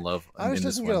gets some love. Oddish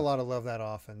doesn't get a lot of love that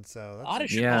often, so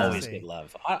Oddish always get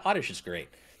love. Oddish is great.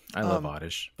 I love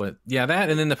Oddish, but yeah, that,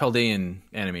 and then the Paldean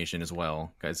animation as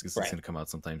well, guys. It's going to come out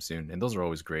sometime soon, and those are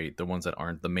always great. The ones that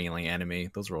aren't the mainline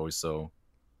anime, those are always so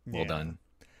well done.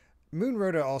 Moon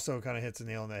Rhoda also kind of hits a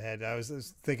nail on the head. I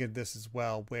was thinking this as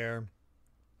well, where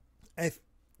if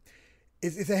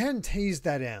they hadn't teased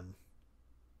that M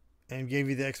and gave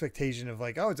you the expectation of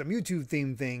like, oh, it's a Mewtwo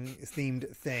themed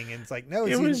thing, and it's like, no,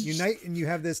 it's Unite, and you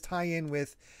have this tie-in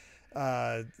with.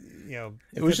 It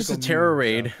was just a Terra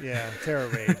raid. So, Terra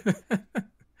raid.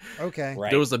 Okay.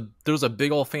 Right. There was a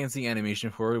big old fancy animation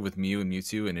for it with Mew and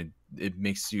Mewtwo, and it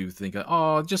makes you think,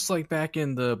 oh, just like back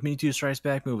in the Mewtwo Strikes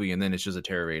Back movie, and then it's just a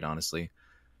Terra raid, honestly.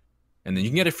 And then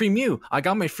you can get a free Mew. I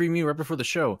got my free Mew right before the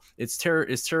show. Its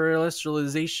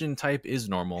terrestrialization type is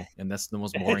normal, and that's the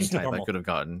most boring type I could have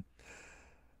gotten.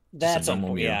 That's a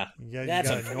normal Mew. yeah. Yeah, That's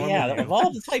you got a a normal yeah. Mew. Of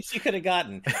all the types you could have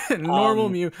gotten, Normal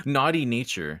Mew, naughty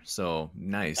nature. So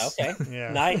nice. okay,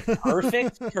 Yeah. nice,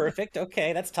 perfect.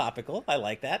 Okay, that's topical. I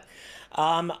like that.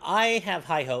 I have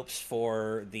high hopes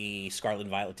for the Scarlet and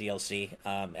Violet DLC.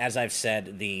 As I've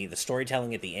said, the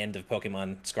storytelling at the end of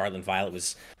Pokemon Scarlet and Violet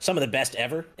was some of the best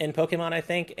ever in Pokemon, I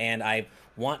think, and I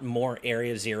want more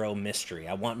Area Zero mystery.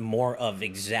 I want more of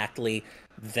exactly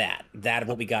that of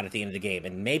what we got at the end of the game,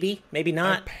 and maybe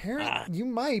not. Apparently, you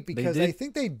might, because I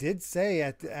think they did say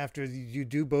after you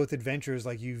do both adventures,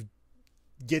 like you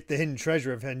get the hidden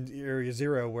treasure of Area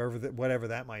Zero, whatever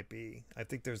that might be. I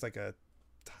think there's like there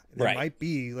might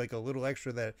be like a little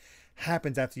extra that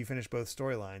happens after you finish both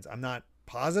storylines. I'm not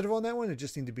positive on that one. It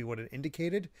just seemed to be what it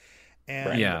indicated,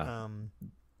 and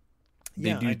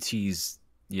they do tease.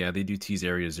 Yeah, they do tease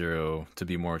Area Zero to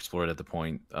be more explored at the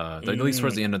point, at least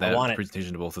towards the end of that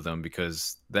presentation to both of them,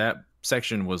 because that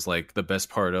section was like the best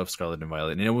part of Scarlet and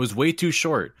Violet, and it was way too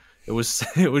short. It was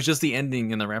just the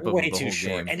ending and the wrap up of the whole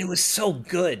game, and it was so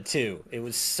good too. It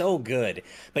was so good,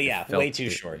 but yeah, way too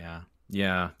short.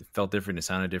 Yeah, it felt different. It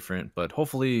sounded different, but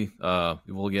hopefully,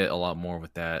 we'll get a lot more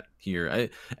with that here.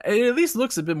 It at least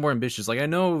looks a bit more ambitious. Like I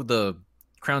know the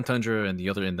Crown Tundra and the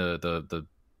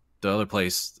other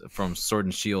place from Sword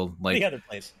and Shield, like the other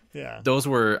place, those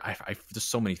were there's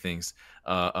so many things.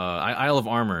 Isle of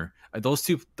Armor, those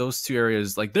two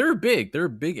areas, like they're big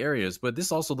areas, but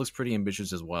this also looks pretty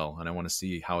ambitious as well, and I want to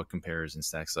see how it compares and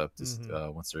stacks up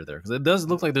once they're there, because it does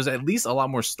look like there's at least a lot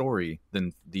more story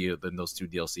than those two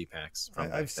DLC packs.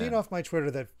 I've seen off my Twitter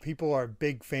that people are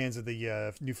big fans of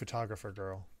the new photographer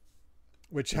girl,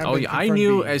 which I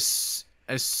knew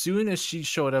as soon as she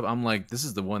showed up, I'm like, this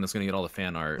is the one that's going to get all the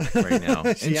fan art right now.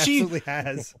 She absolutely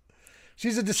has.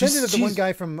 She's a descendant of the one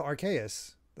guy from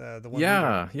Arceus. The one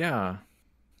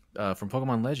from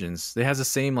Pokemon Legends. They has the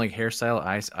same like hairstyle,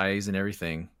 eyes and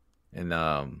everything. And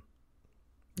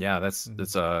that's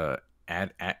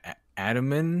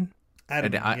Adaman.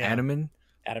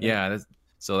 Yeah,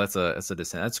 that's a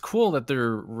descent. That's cool that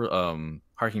they're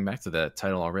harking back to that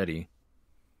title already.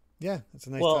 Yeah, it's a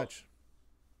nice touch.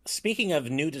 Speaking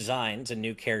of new designs and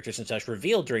new characters and such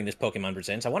revealed during this Pokemon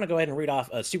Presents, I want to go ahead and read off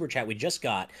a super chat we just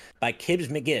got by Kibbs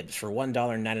McGibbs for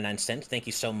 $1.99. Thank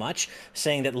you so much.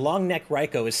 Saying that long neck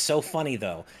Raikou is so funny,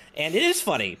 though. And it is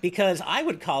funny, because I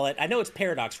would call it, I know it's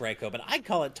Paradox Raikou, but I'd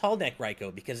call it tall neck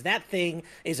Raikou, because that thing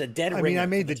is a dead ringer. I mean, I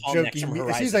made the joke. As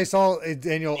soon as I saw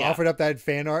Daniel offered up that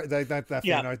fan art,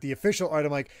 the official art,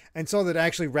 I'm like, and saw that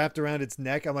actually wrapped around its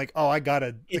neck, I'm like, oh, I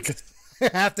gotta, I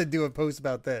have to do a post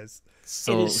about this.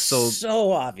 It is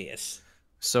so obvious.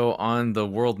 So on the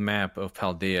world map of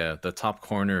Paldea, the top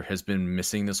corner has been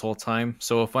missing this whole time.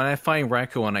 So if I find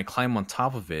Raikou and I climb on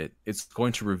top of it, it's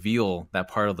going to reveal that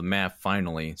part of the map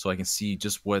finally, so I can see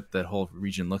just what that whole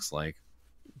region looks like.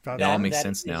 It all makes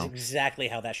sense now. Exactly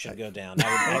how that should go down.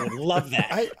 I would love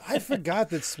that. I forgot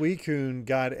that Suicune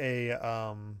got a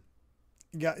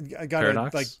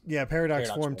Paradox? Paradox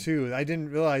form too. I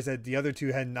didn't realize that the other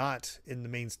two had not in the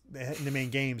main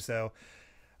game. So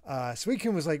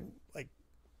Suicune was like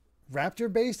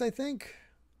raptor based, I think.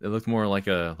 It looked more like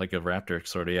a raptor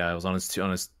sort of. Yeah, it was on his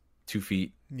 2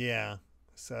 feet. Yeah.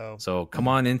 So come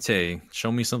on, Entei,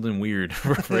 show me something weird.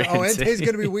 Entei's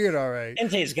gonna be weird, all right.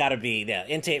 Entei's got to be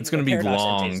Entei. It's gonna be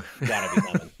long. Got to be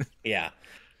coming. Yeah.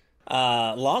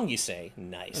 Long, you say?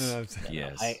 Nice.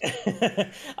 Yes.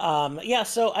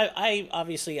 So I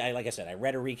obviously, like I said, I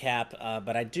read a recap,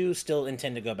 but I do still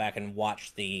intend to go back and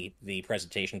watch the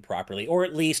presentation properly, or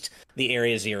at least the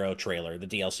Area Zero trailer, the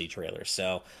DLC trailer.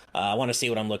 So I want to see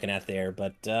what I'm looking at there.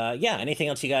 But anything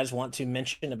else you guys want to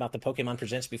mention about the Pokemon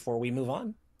Presents before we move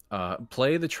on?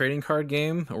 Play the trading card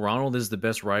game. Ronald is the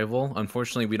best rival.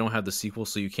 Unfortunately, we don't have the sequel,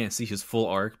 so you can't see his full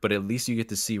arc, but at least you get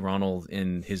to see Ronald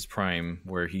in his prime,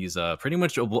 where he's pretty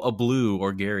much a Blue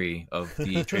or Gary of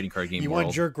the trading card game world.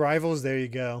 Want jerk rivals? There you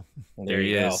go. There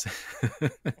he is.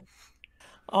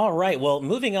 All right, well,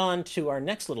 moving on to our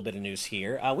next little bit of news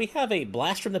here, we have a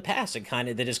blast from the past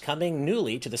that is coming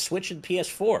newly to the Switch and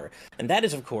PS4, and that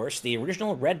is, of course, the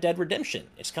original Red Dead Redemption.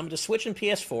 It's coming to Switch and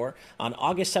PS4 on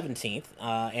August 17th,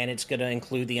 and it's going to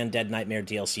include the Undead Nightmare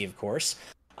DLC, of course.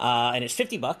 And it's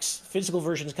 $50. Physical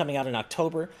version is coming out in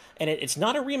October, and it's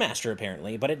not a remaster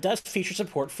apparently, but it does feature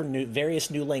support for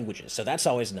various new languages, so that's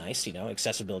always nice.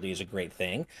 Accessibility is a great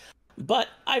thing. But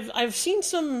I've seen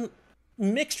some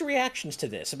mixed reactions to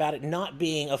this about it not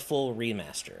being a full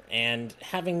remaster, and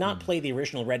having not played the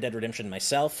original Red Dead Redemption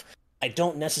myself, I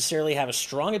don't necessarily have a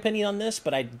strong opinion on this,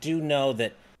 but I do know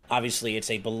that obviously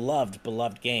it's a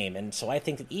beloved game, and so I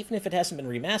think that even if it hasn't been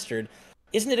remastered,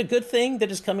 Isn't it a good thing that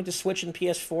it's coming to Switch and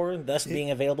PS4, and thus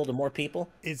being available to more people?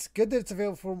 It's good that it's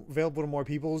available to more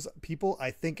people.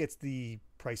 I think it's the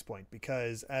price point,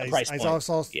 because I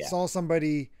saw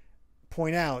somebody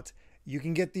point out, you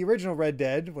can get the original Red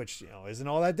Dead, which isn't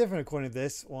all that different according to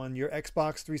this, on your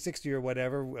Xbox 360 or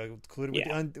whatever,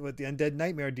 included with the Undead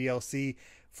Nightmare DLC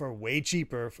for way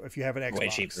cheaper if you have an Xbox. Way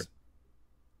cheaper.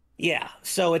 Yeah,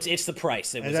 so it's the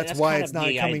price. That's why it's not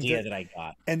coming idea that I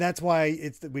got, and that's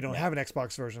why we don't have an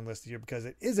Xbox version listed here, because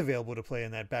it is available to play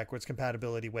in that backwards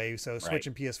compatibility way. So Switch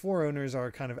and PS4 owners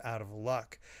are kind of out of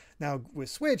luck. Now with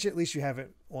Switch, at least you have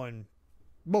it on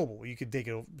mobile. You could take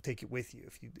it with you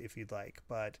if you'd like,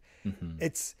 but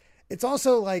it's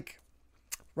also like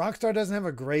Rockstar doesn't have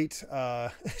a great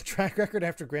track record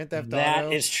after Grand Theft Auto.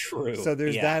 That is true. So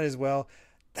there's that as well.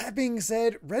 That being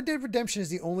said, Red Dead Redemption is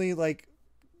the only like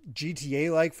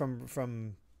GTA like from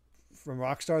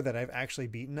Rockstar that I've actually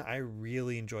beaten. I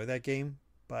really enjoy that game,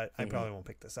 but I probably won't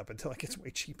pick this up until it gets way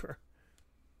cheaper.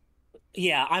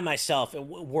 Yeah, I myself,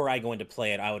 were I going to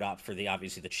play it, I would opt for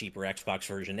obviously the cheaper Xbox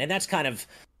version, and that's kind of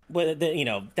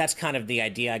that's kind of the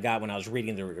idea I got when I was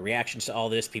reading the reactions to all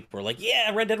this. People were like,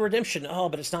 "Yeah, Red Dead Redemption. Oh,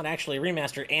 but it's not actually a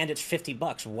remaster, and it's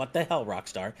 $50. What the hell,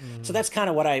 Rockstar?" So that's kind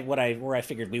of where I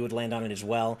figured we would land on it as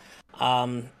well.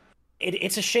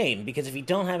 It's a shame, because if you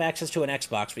don't have access to an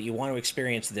Xbox, but you want to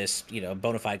experience this,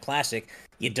 bona fide classic,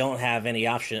 you don't have any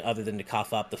option other than to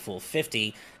cough up the full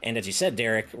 50. And as you said,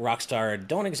 Derek, Rockstar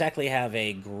don't exactly have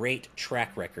a great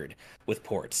track record with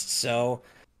ports. So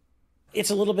it's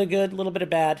a little bit good, a little bit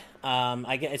of bad.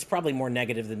 I guess it's probably more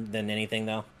negative than anything,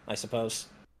 though, I suppose.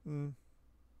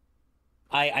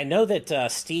 I know that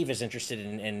Steve is interested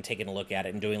in taking a look at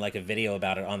it and doing like a video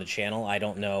about it on the channel. I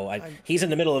don't know. He's in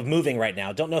the middle of moving right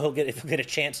now. Don't know if he'll get a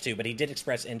chance to, but he did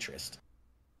express interest.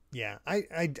 Yeah,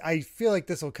 I feel like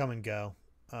this will come and go.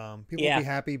 People will be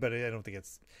happy, but I don't think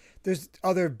there's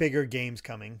other bigger games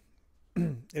coming.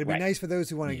 It'd be nice for those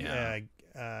who want to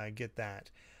get that.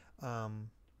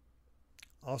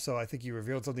 Also, I think you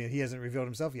revealed something that he hasn't revealed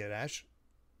himself yet, Ash.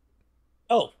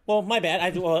 Oh, well, my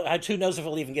bad. Who knows if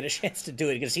he'll even get a chance to do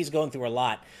it, because he's going through a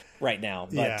lot right now.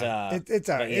 But it's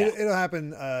all right. It'll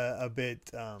happen a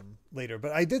bit later.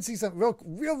 But I did see something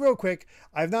real quick.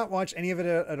 I've not watched any of it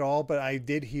at all, but I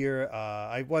did hear.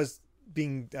 I was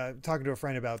talking to a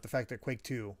friend about the fact that Quake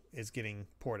 2 is getting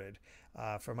ported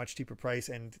for a much cheaper price,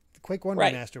 and Quake 1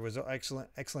 remaster was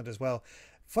excellent as well.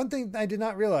 Fun thing I did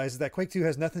not realize is that Quake 2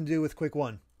 has nothing to do with Quake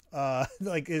 1.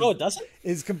 It doesn't?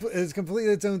 It's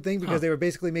completely its own thing, because they were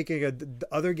basically making a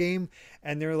other game,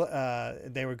 and they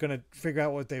were going to figure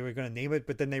out what they were going to name it,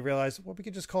 but then they realized, well, we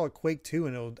could just call it Quake 2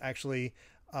 and it'll actually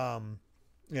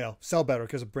sell better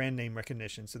because of brand name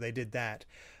recognition. So they did that.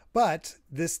 But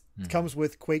this comes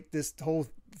with Quake. This whole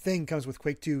thing comes with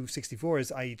Quake 2 64, as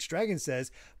IH Dragon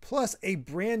says, plus a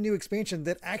brand new expansion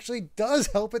that actually does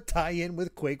help it tie in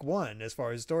with Quake 1 as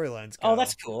far as storylines go. Oh,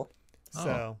 that's cool.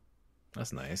 So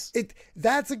that's nice.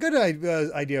 That's a good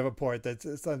idea of a port.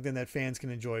 That's something that fans can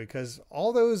enjoy, because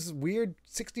all those weird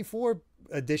 64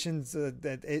 editions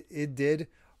that it did,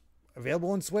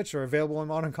 available on Switch or available on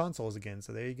modern consoles again.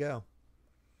 So there you go.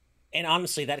 And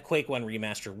honestly, that Quake 1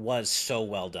 remaster was so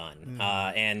well done.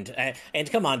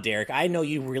 And come on, Derek, I know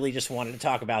you really just wanted to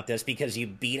talk about this because you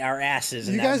beat our asses.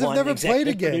 You guys have never played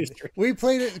again. Producer. We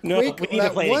played it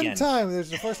one time. It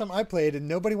was the first time I played, and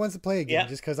nobody wants to play again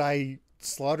just because I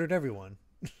slaughtered everyone.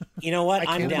 You know what?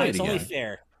 I'm down. It's only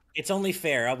fair. It's only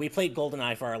fair. We played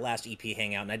GoldenEye for our last EP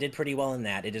hangout, and I did pretty well in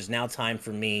that. It is now time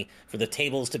for the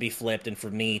tables to be flipped, and for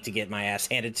me to get my ass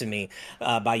handed to me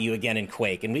by you again in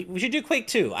Quake. And we should do Quake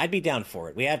 2. I'd be down for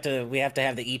it. We have to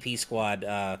have the EP squad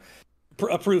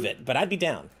approve it, but I'd be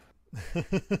down. And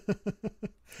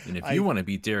if you want to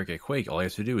beat Derek at Quake, all you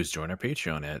have to do is join our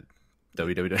Patreon at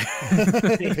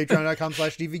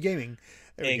patreon.com/dvgaming.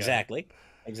 Exactly.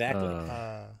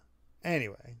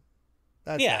 Anyway.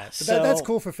 That's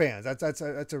cool for fans. That's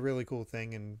a really cool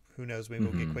thing, and who knows, maybe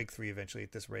we'll get Quake 3 eventually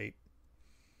at this rate.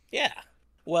 Yeah.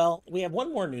 Well, we have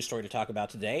one more news story to talk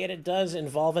about today, and it does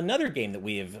involve another game that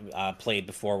we have played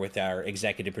before with our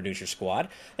executive producer squad,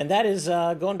 and that is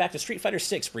going back to Street Fighter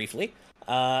 6 briefly.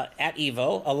 At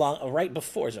Evo, right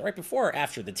before or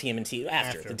after the TMNT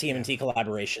TMNT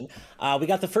collaboration, we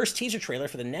got the first teaser trailer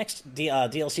for the next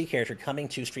DLC character coming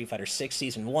to Street Fighter 6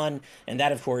 Season 1, and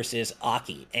that of course is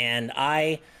Aki. And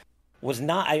I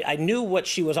knew what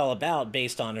she was all about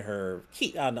based on her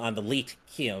on the leaked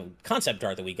concept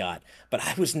art that we got, but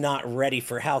I was not ready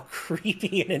for how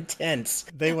creepy and intense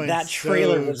that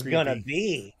trailer was gonna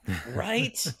be.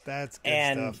 Right? That's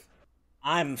good stuff.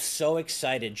 I'm so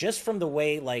excited just from the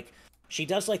way She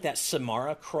does like that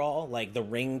Samara crawl, like the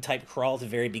ring type crawl at the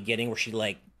very beginning where she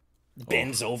like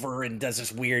bends over and does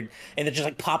this weird, and it just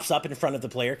like pops up in front of the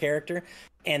player character.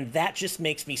 And that just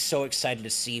makes me so excited to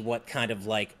see what kind of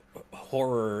like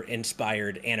horror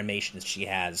inspired animations she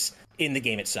has in the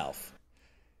game itself.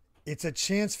 It's a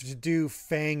chance to do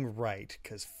Fang right,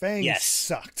 because Fang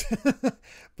sucked.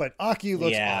 But Aki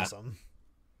looks awesome.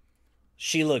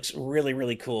 She looks really,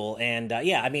 really cool, and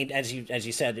yeah, I mean, as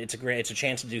you said, it's a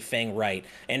chance to do Fang right.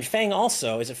 And Fang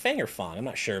also, is it Fang or Fong? I'm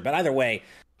not sure, but either way,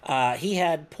 he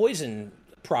had poison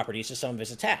properties to some of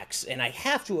his attacks, and I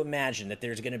have to imagine that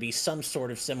there's going to be some sort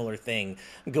of similar thing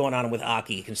going on with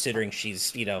Aki, considering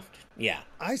she's,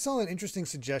 I saw an interesting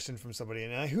suggestion from somebody,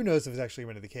 and who knows if it's actually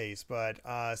really the case, but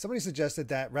somebody suggested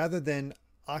that rather than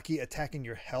Aki attacking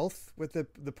your health with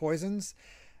the poisons,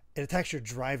 it attacks your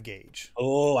drive gauge.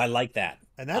 Oh, I like that.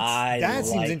 And that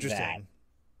seems interesting.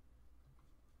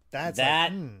 That'd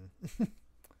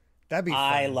be fun.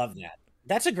 I love that.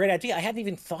 That's a great idea. I hadn't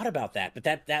even thought about that, but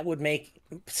that would make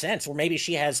sense. Or maybe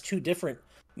she has two different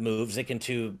moves that can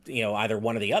do, either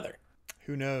one or the other.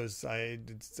 Who knows?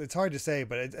 It's hard to say,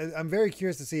 but I'm very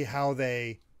curious to see how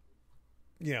they,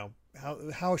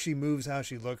 how she moves, how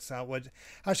she looks,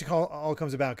 how she all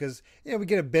comes about. Because we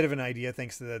get a bit of an idea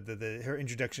thanks to her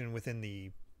introduction within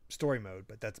the story mode,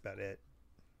 but that's about it.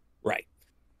 Right.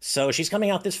 So she's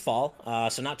coming out this fall,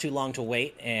 so not too long to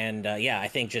wait. And I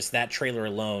think just that trailer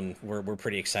alone, we're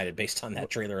pretty excited based on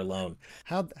that trailer alone.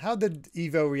 How did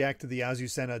Evo react to the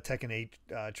Azucena Tekken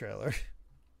 8 trailer?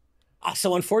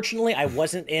 So unfortunately, I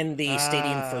wasn't in the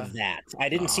stadium for that. I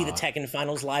didn't see the Tekken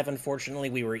finals live. Unfortunately,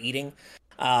 we were eating.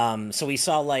 So we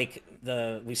saw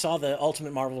the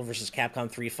Ultimate Marvel vs.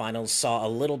 Capcom 3 finals, saw a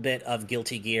little bit of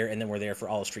Guilty Gear, and then we're there for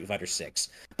all of Street Fighter 6.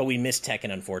 But we missed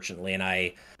Tekken, unfortunately, and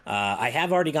I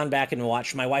have already gone back and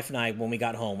watched. My wife and I, when we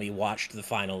got home, we watched the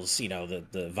finals, the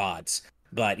VODs.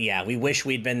 But yeah, we wish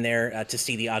we'd been there to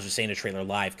see the Azucena trailer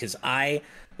live, because I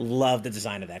love the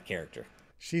design of that character.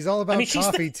 She's all about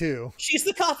coffee, too. She's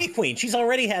the coffee queen. She's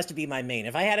already has to be my main.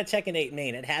 If I had a Tekken 8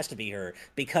 main, it has to be her,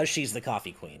 because she's the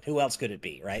coffee queen. Who else could it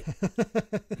be, right?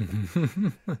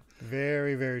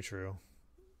 Very, very true.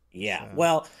 Yeah. So.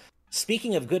 Well,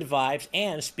 speaking of good vibes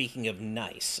and speaking of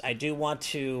nice, I do want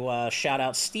to shout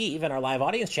out Steve in our live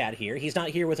audience chat here. He's not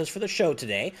here with us for the show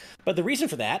today, but the reason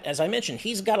for that, as I mentioned,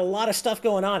 he's got a lot of stuff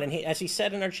going on, and as he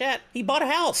said in our chat, he bought a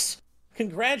house.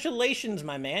 Congratulations,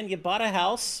 my man. You bought a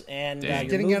house, and you're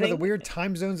getting moving. Out of the weird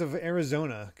time zones of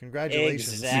Arizona.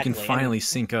 Congratulations. Exactly. You can finally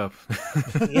sync up.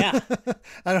 Yeah.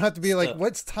 I don't have to be like,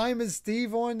 what time is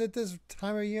Steve on at this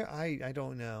time of year? I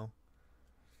don't know.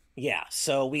 Yeah,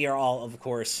 so we are all, of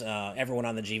course, everyone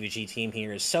on the GVG team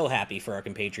here is so happy for our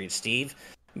compatriot Steve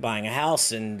buying a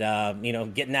house and,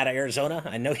 getting out of Arizona.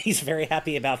 I know he's very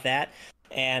happy about that.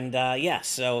 And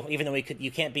so even though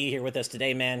you can't be here with us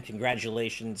today, man,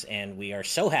 congratulations, and we are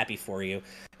so happy for you.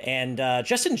 And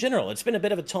just in general, it's been a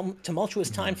bit of a tumultuous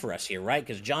time for us here, right?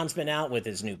 Because John's been out with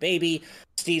his new baby,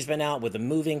 Steve's been out with the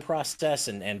moving process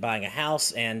and buying a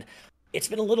house, and it's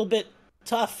been a little bit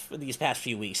tough these past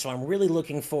few weeks. So I'm really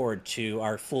looking forward to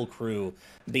our full crew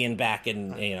being back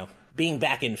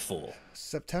in full.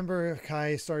 September,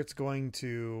 Kai starts going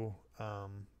to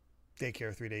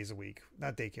daycare 3 days a week.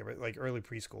 Not daycare, but like early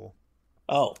preschool.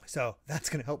 Oh. So that's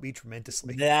going to help me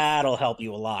tremendously. That'll help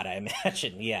you a lot, I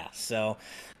imagine. Yeah. So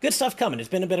good stuff coming. It's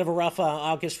been a bit of a rough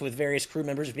August with various crew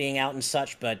members being out and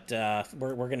such, but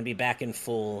we're going to be back in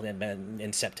full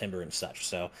in September and such.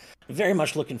 So very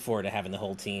much looking forward to having the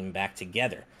whole team back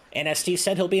together. And as Steve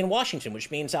said, he'll be in Washington, which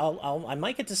means I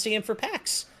might get to see him for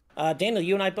PAX. Daniel,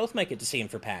 you and I both might get to see him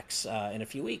for PAX in a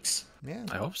few weeks. Yeah,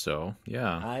 I hope so.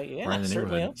 Yeah, I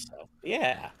certainly hope so.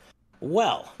 Yeah.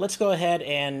 Well, let's go ahead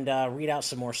and read out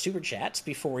some more super chats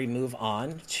before we move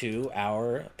on to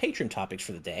our patron topics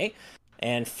for the day.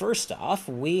 And first off,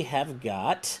 we have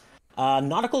got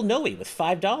Nautical Noe with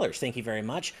 $5. Thank you very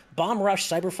much. Bomb Rush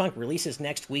Cyberpunk releases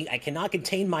next week. I cannot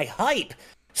contain my hype.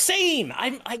 Same!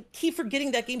 I keep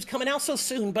forgetting that game's coming out so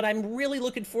soon, but I'm really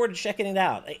looking forward to checking it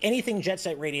out. Anything Jet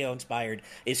Set Radio inspired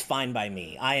is fine by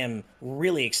me. I am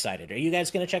really excited. Are you guys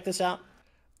going to check this out?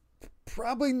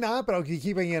 Probably not, but I'll be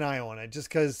keeping an eye on it just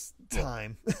because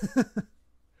time.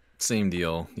 Same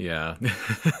deal. Yeah.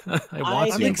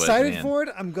 I'm excited for it.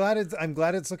 I'm glad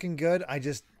it's looking good. I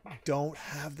just don't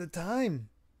have the time.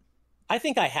 I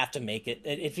think I have to make it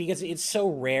because it's so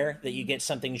rare that you get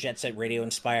something Jet Set Radio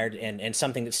inspired and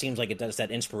something that seems like it does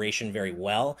that inspiration very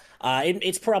well.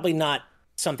 It's probably not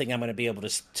something I'm going to be able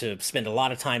to spend a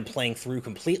lot of time playing through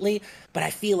completely, but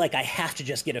I feel like I have to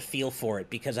just get a feel for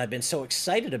it because I've been so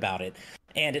excited about it.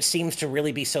 and it seems to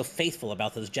really be so faithful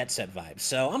about those Jet Set vibes.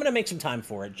 So I'm gonna make some time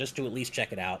for it just to at least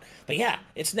check it out. But yeah,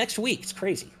 it's next week. It's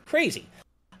crazy, crazy.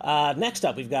 Next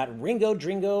up, we've got Ringo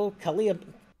Dringo Calianto.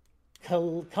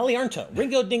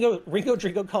 Ringo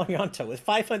Dringo Calianto with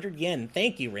 500 yen.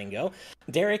 Thank you, Ringo.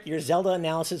 Derek, your Zelda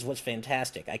analysis was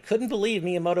fantastic. I couldn't believe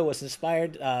Miyamoto was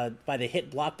inspired by the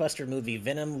hit blockbuster movie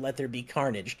Venom: Let There Be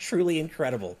Carnage. Truly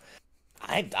incredible.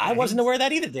 I wasn't aware of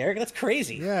that either, Derek. That's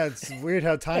crazy. Yeah, it's weird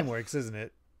how time works, isn't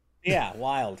it? Yeah,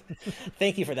 wild.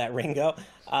 Thank you for that, Ringo.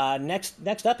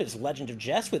 Next up is Legend of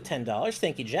Jess with $10.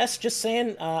 Thank you, Jess. Just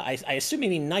saying, I assume you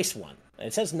mean nice one.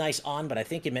 It says nice on, but I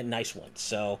think you meant nice one.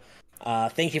 So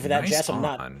thank you for that, nice Jess. I'm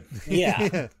not. On.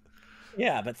 Yeah.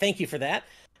 Yeah, but thank you for that.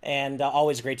 And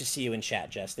always great to see you in chat,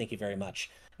 Jess. Thank you very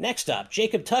much. Next up,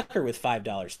 Jacob Tucker with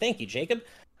 $5. Thank you, Jacob.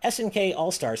 SNK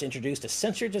All-Stars introduced a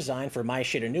censored design for Mai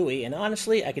Shiranui, and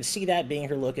honestly, I could see that being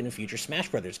her look in a future Smash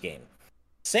Brothers game.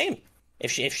 Same.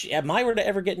 If Mai were to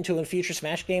ever get into a future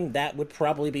Smash game, that would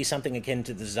probably be something akin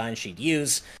to the design she'd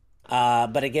use.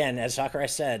 But again, as Sakurai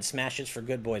said, Smash is for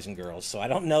good boys and girls, so I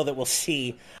don't know that we'll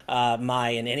see Mai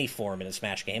in any form in a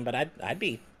Smash game, but I'd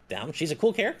be down. She's a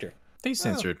cool character. They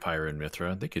censored Pyra and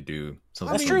Mithra. They could do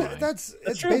something. That's true.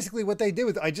 That's basically what they did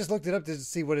with. I just looked it up to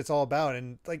see what it's all about,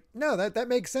 and like, no, that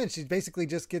makes sense. She basically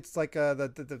just gets like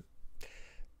the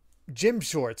gym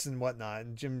shorts and whatnot,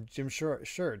 and gym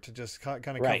shirt to just kind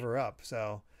of cover her up.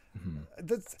 So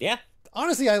that's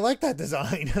honestly, I like that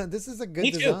design. This is a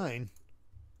good design.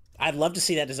 I'd love to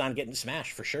see that design get in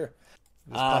Smash for sure.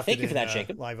 Thank you for that,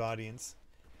 Jacob. Live audience.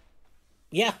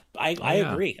 Yeah, I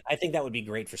agree. I think that would be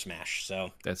great for Smash.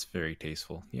 So that's very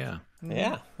tasteful. Yeah.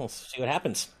 Yeah, we'll see what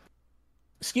happens.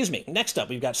 Excuse me. Next up,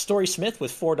 we've got Story Smith with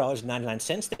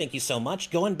 $4.99. Thank you so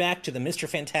much. Going back to the Mr.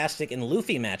 Fantastic and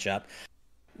Luffy matchup,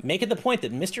 making the point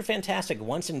that Mr. Fantastic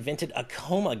once invented a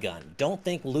coma gun. Don't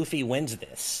think Luffy wins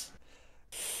this.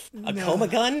 A coma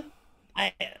gun?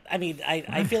 I mean,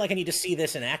 I feel like I need to see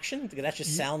this in action. That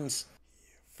just sounds...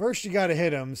 First, you got to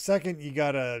hit him. Second, you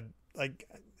got to, like...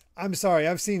 I'm sorry,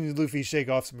 I've seen Luffy shake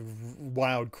off some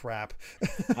wild crap.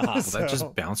 Will that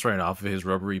just bounce right off of his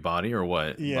rubbery body or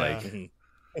what? Yeah.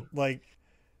 Like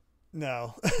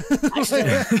no.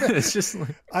 It's just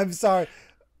like... I'm sorry.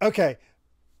 Okay.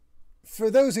 For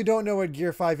those who don't know what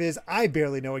Gear 5 is, I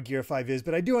barely know what Gear 5 is,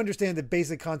 but I do understand the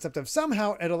basic concept of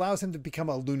somehow it allows him to become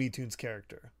a Looney Tunes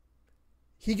character.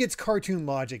 He gets cartoon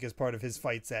logic as part of his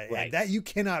fight set, and that you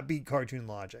cannot beat cartoon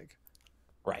logic.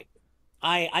 Right.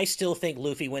 I still think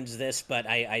Luffy wins this, but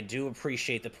I do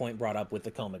appreciate the point brought up with the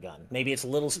coma gun. Maybe it's a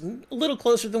little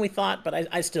closer than we thought, but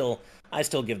I still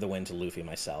give the win to Luffy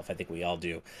myself. I think we all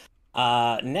do.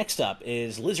 Next up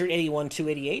is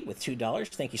Lizard81288 with $2.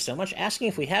 Thank you so much. Asking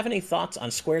if we have any thoughts on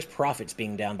Square's profits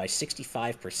being down by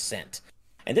 65%.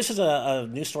 And this is a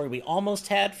news story we almost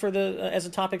had for as a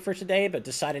topic for today, but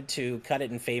decided to cut it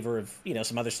in favor of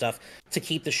some other stuff to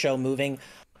keep the show moving.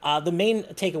 The main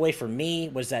takeaway for me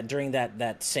was that during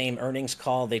that same earnings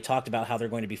call, they talked about how they're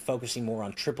going to be focusing more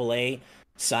on AAA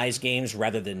size games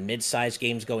rather than mid-size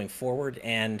games going forward.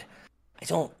 And I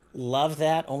don't love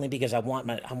that, only because I want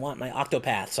my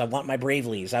Octopaths, I want my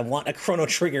Bravely's, I want a Chrono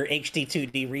Trigger HD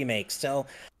 2D remake. So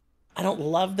I don't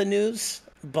love the news,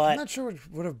 but I'm not sure what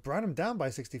would have brought them down by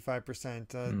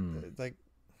 65%. Like,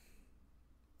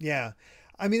 yeah,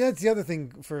 I mean that's the other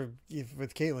thing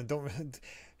with Caitlin.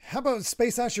 How about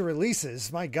space out your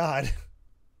releases? My God.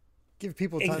 Give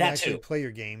people time to actually play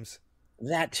your games.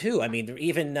 That too. I mean,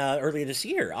 even earlier this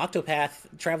year,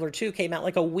 Octopath Traveler 2 came out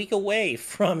like a week away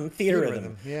from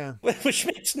Theatrhythm. Yeah. Which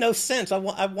makes no sense. I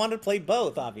want to play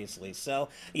both, obviously. So,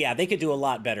 yeah, they could do a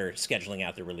lot better scheduling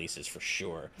out the releases for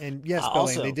sure. And yes,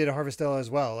 also, they did a Harvestella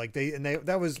as well. Like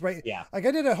that was right. Yeah. Like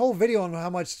I did a whole video on how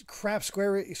much crap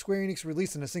Square Enix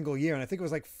released in a single year, and I think it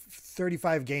was like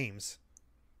 35 games.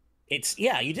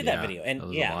 You did that video.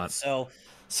 And so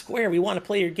Square, we want to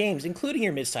play your games, including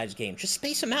your mid-sized games. Just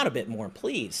space them out a bit more,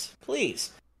 please.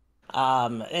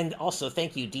 And also,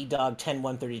 thank you,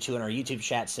 DDog10132 in our YouTube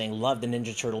chat saying, love the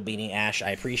Ninja Turtle beating Ash.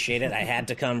 I appreciate it. I had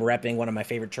to come repping one of my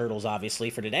favorite turtles, obviously,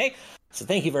 for today. So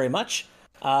thank you very much.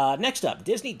 Next up,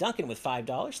 Disney Duncan with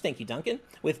 $5. Thank you, Duncan.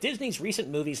 With Disney's recent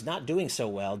movies not doing so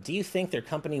well, do you think their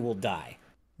company will die?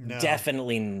 No.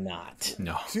 Definitely not.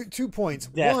 No. 2 points.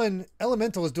 One,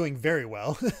 Elemental is doing very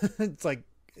well. It's like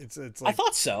I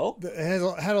thought so.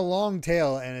 It had a long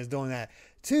tail and is doing that.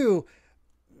 2,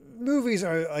 movies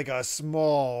are like a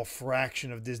small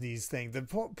fraction of Disney's thing. The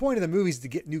point of the movies is to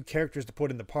get new characters to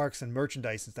put in the parks and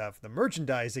merchandise and stuff. The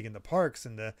merchandising in the parks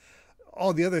and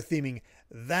all the other theming,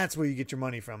 that's where you get your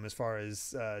money from as far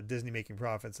as Disney making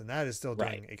profits, and that is still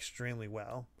doing extremely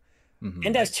well.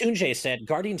 And as Tunjay said,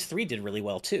 Guardians 3 did really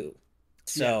well too.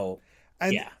 So,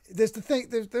 and there's the thing.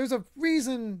 There's a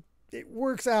reason it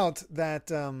works out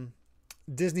that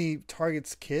Disney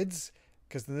targets kids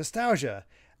because the nostalgia.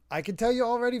 I can tell you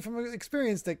already from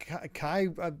experience that Kai,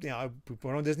 I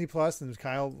put on Disney Plus, and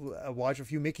Kyle watch a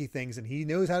few Mickey things, and he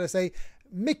knows how to say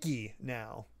Mickey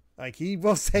now. Like, he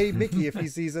will say Mickey if he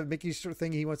sees a Mickey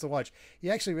thing he wants to watch. He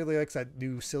actually really likes that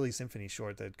new Silly Symphony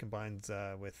short that combines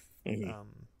with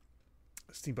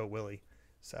Steamboat Willie.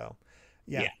 So,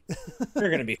 yeah. They're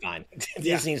going to be fine.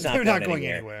 Disney's not going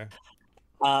anywhere.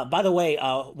 By the way,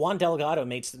 Juan Delgado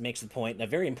makes the point, a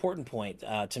very important point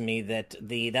to me, that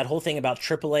that whole thing about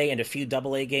AAA and a few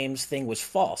AA games thing was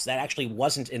false. That actually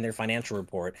wasn't in their financial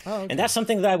report, and that's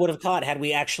something that I would have caught had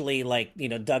we actually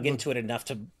dug into it enough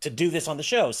to do this on the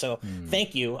show. So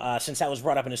thank you, since that was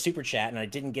brought up in a super chat, and I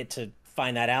didn't get to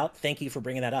find that out. Thank you for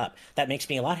bringing that up. That makes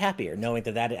me a lot happier knowing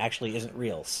that actually isn't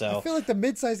real. So I feel like the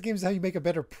mid-sized games is how you make a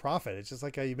better profit. It's just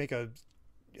like how you make a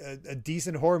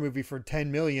decent horror movie for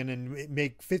 10 million and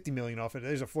make 50 million off it.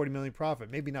 There's a 40 million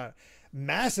profit. Maybe not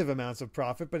massive amounts of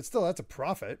profit, but still, that's a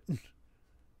profit.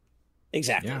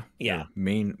 Exactly. Yeah.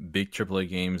 Main big AAA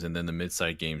games and then the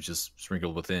mid-side games just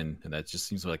sprinkled within, and that just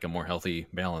seems like a more healthy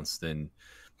balance than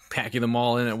packing them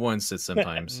all in at once at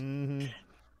sometimes.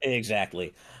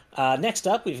 Exactly. Next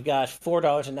up, we've got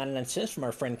 $4.99 from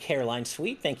our friend Caroline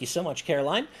Sweet. Thank you so much,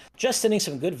 Caroline. Just sending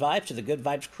some good vibes to the Good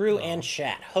Vibes crew and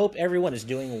chat. Hope everyone is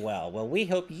doing well. Well, we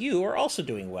hope you are also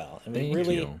doing well, and we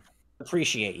really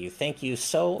appreciate you. Thank you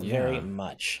so very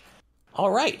much.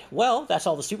 All right. Well, that's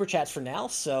all the super chats for now.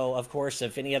 So, of course,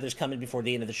 if any others come in before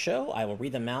the end of the show, I will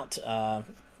read them out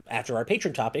after our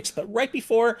patron topics. But right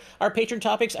before our patron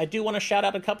topics, I do want to shout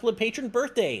out a couple of patron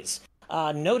birthdays.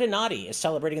 Noda Naughty is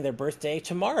celebrating their birthday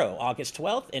tomorrow, August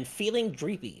 12th, and Feeling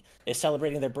Dreepy is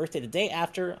celebrating their birthday the day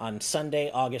after on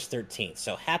Sunday, August 13th.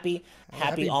 So happy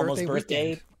almost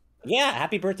birthday. Yeah,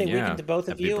 happy birthday weekend to both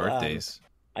of you. Happy birthdays.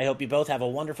 I hope you both have a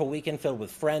wonderful weekend filled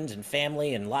with friends and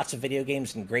family and lots of video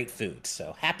games and great food.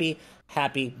 So happy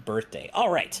birthday. All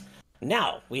right.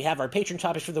 Now, we have our patron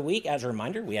topics for the week. As a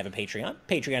reminder, we have a Patreon,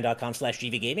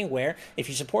 patreon.com/GVGaming, where if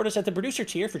you support us at the producer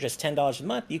tier for just $10 a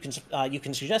month, you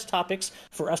can suggest topics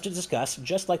for us to discuss,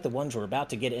 just like the ones we're about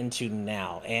to get into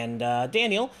now. And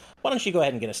Daniel, why don't you go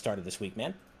ahead and get us started this week,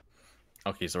 man?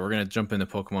 Okay, so we're going to jump into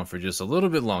Pokemon for just a little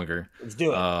bit longer. Let's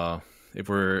do it. I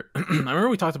remember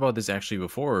we talked about this actually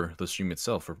before the stream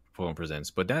itself for Pokemon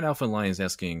Presents, but Dan Alpha Lion is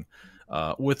asking,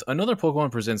 with another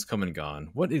Pokemon Presents come and gone,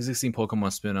 what existing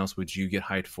Pokemon spin-offs would you get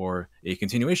hyped for a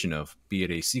continuation of? Be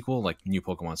it a sequel like New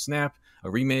Pokemon Snap, a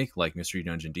remake like Mystery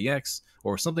Dungeon DX,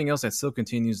 or something else that still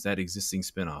continues that existing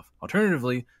spin-off.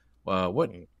 Alternatively, what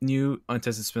new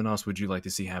untested spin-offs would you like to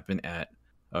see happen at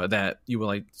that you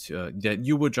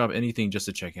would drop anything just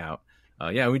to check out?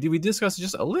 We discussed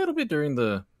just a little bit during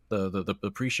the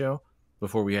pre-show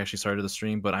before we actually started the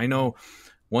stream, but I know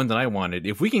one that I wanted.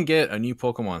 If we can get a new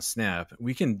Pokemon Snap,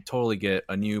 we can totally get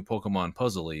a new Pokemon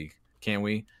Puzzle League, can't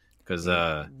we? Because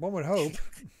one would hope.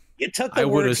 You took the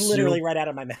words literally right out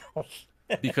of my mouth.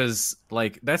 Because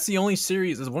that's the only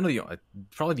series, is one of the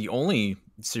probably the only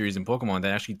series in Pokemon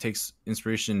that actually takes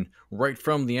inspiration right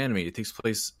from the anime. It takes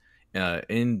place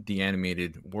in the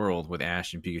animated world with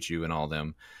Ash and Pikachu and all of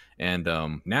them.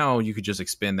 And now you could just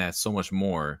expand that so much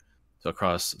more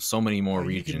across so many more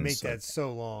regions. You can make that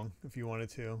so long if you wanted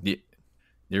to.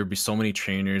 There would be so many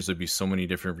trainers. There'd be so many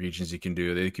different regions you can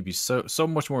do. It could be so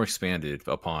much more expanded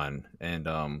upon. And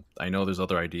I know there's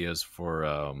other ideas for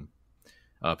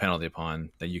Panel de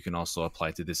Pon that you can also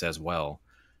apply to this as well.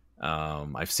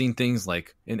 I've seen things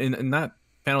like, and not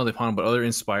Panel de Pon, but other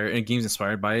games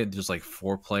inspired by it. There's like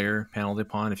 4-player Panel de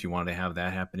Pon if you wanted to have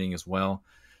that happening as well.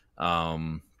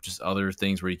 Just other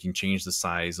things where you can change the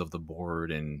size of the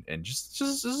board and just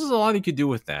there's a lot you could do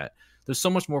with that. There's so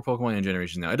much more Pokemon in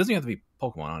Generation now. It doesn't have to be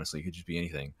Pokemon, honestly. It could just be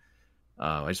anything.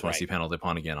 I just want to see Panel de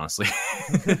Pon again, honestly.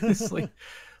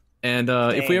 And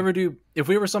if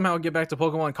we ever somehow get back to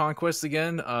Pokemon Conquest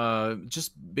again,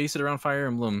 just base it around Fire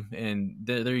Emblem, and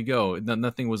there you go.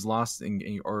 Nothing was lost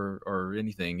or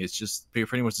anything. It's just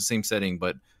pretty much the same setting,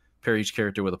 but pair each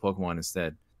character with a Pokemon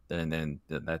instead. And then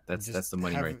that's the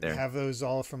money right there. Have those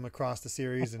all from across the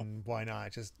series, and why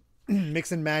not just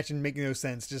mix and match and make no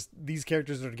sense? Just these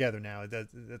characters are together now.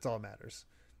 That's all that matters.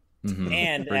 Mm-hmm.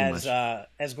 And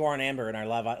as Goran Amber in our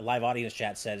live audience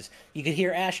chat says, you could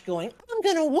hear Ash going, "I'm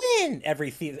gonna win"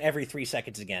 every 3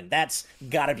 seconds again. That's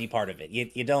got to be part of it.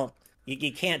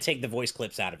 You can't take the voice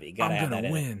clips out of it. You gotta have that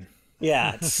in it.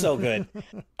 Yeah, it's so good.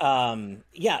 I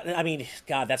mean,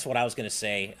 God, that's what I was going to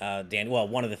say, Dan. Well,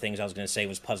 one of the things I was going to say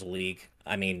was Puzzle League.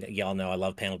 I mean, y'all know I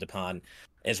love Panel de Pon.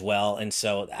 as well, and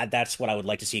so that's what I would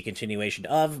like to see a continuation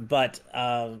of. But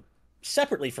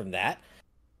separately from that,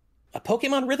 a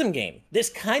Pokemon rhythm game. This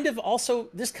kind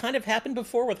of happened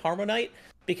before with Harmonite,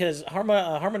 because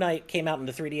Harmonite came out in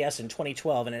the 3DS in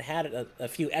 2012, and it had a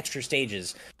few extra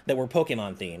stages that were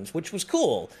Pokemon themes, which was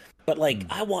cool. But like,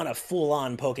 I want a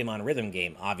full-on Pokemon rhythm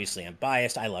game. Obviously, I'm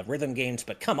biased. I love rhythm games,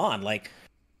 but come on, like,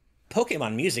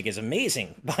 Pokemon music is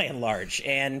amazing by and large,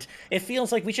 and it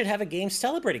feels like we should have a game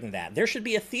celebrating that. There should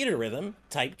be a theater rhythm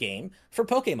type game for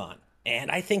Pokemon,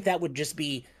 and I think that would just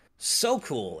be so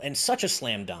cool and such a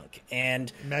slam dunk.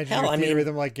 And imagine your theater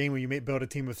rhythm like game where you build a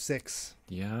team of 6.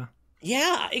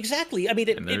 Yeah, exactly. I mean,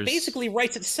 it basically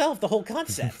writes itself, the whole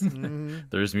concept.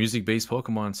 There's music-based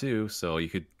Pokemon too, so you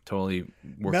could totally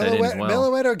work that in as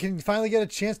well. Meloetta can finally get a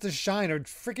chance to shine, or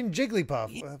freaking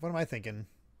Jigglypuff. What am I thinking?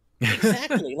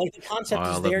 Exactly. Like, the concept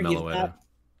is there.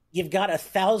 You've got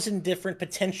 1,000 different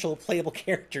potential playable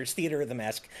characters, theater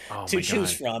rhythm-esque, to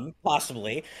choose from,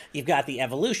 possibly. You've got the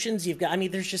evolutions. I mean,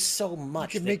 there's just so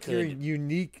much. You could make your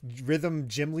unique rhythm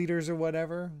gym leaders or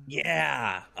whatever.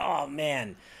 Yeah. Oh,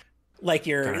 man. Like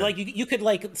you could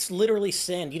like literally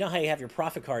send, you know how you have your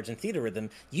profit cards in theater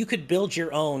rhythm, you could build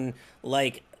your own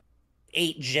like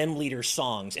 8 gem leader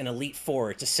songs in Elite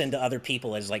Four to send to other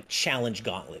people as like challenge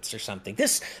gauntlets or something.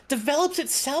 This develops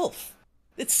itself.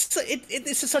 This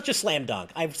is such a slam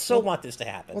dunk. I want this to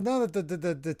happen. Well, now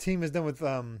that the team is done with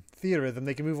theater rhythm,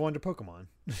 they can move on to Pokemon.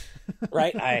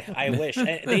 Right? I wish.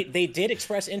 They did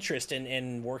express interest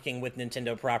in working with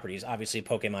Nintendo properties. Obviously,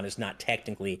 Pokemon is not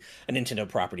technically a Nintendo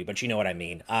property, but you know what I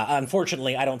mean.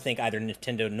 Unfortunately, I don't think either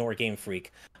Nintendo nor Game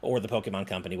Freak or the Pokemon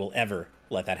Company will ever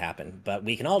let that happen. But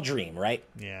we can all dream, right?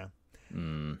 Yeah.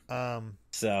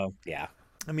 So, yeah.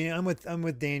 I mean, I'm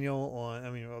with Daniel on.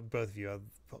 I mean, both of you.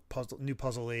 New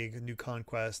Puzzle League, new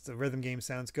Conquest. The rhythm game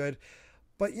sounds good,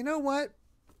 but you know what?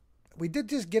 We did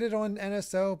just get it on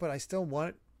NSO, but I still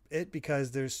want it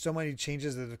because there's so many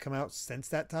changes that have come out since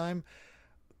that time.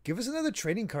 Give us another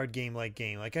trading card game. Like,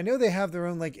 I know they have their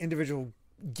own like individual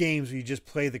games where you just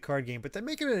play the card game, but then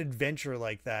make it an adventure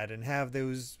like that and have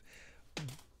those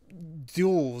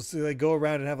duels, like go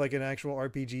around and have like an actual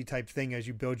RPG type thing as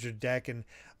you build your deck and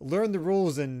learn the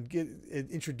rules and get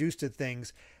introduced to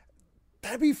things.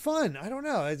 That'd be fun. I don't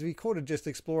know. It'd be cool to just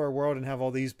explore our world and have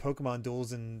all these Pokemon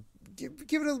duels and give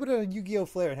it a little bit of Yu-Gi-Oh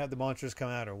flair and have the monsters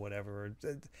come out or whatever.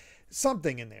 Or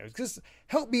something in there. Just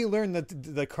help me learn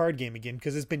the card game again,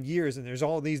 because it's been years and there's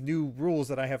all these new rules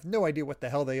that I have no idea what the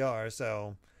hell they are.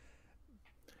 So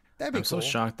that'd be cool. I'm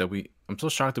so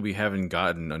shocked that we haven't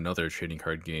gotten another trading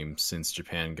card game since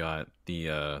Japan got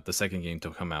the second game to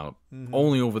come out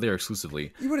only over there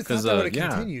exclusively. You would have thought that would have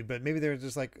continued, but maybe they're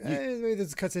just like, maybe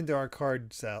this cuts into our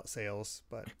card sales.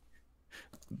 But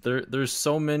there's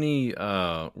so many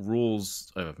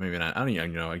rules. Maybe not. I don't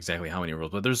even know exactly how many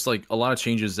rules, but there's like a lot of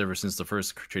changes ever since the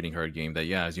first trading card game. That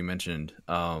as you mentioned,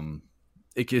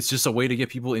 it's just a way to get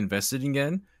people invested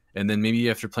again. And then maybe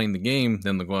after playing the game,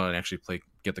 then they'll go out and actually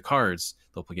get the cards.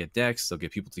 They'll get decks. They'll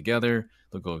get people together.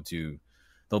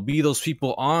 They'll be those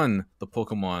people on the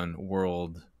Pokemon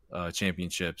World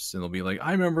Championships, and they'll be like,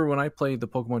 I remember when I played the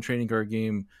Pokemon trading card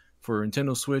game for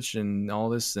Nintendo Switch and all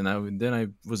this, and then I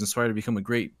was inspired to become a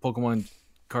great Pokemon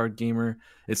card gamer.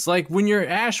 It's like when you're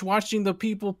Ash watching the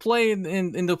people play in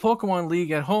the Pokemon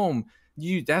League at home.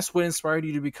 That's what inspired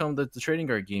you to become the trading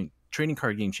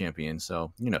card game champion.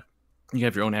 So you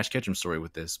have your own Ash Ketchum story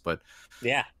with this, but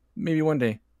yeah, maybe one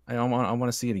day I want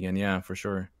to see it again. Yeah, for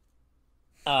sure.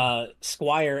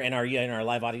 Squire in our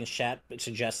live audience chat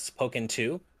suggests Pokken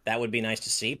 2. That would be nice to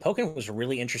see. Pokken was a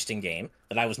really interesting game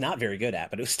that I was not very good at,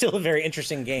 but it was still a very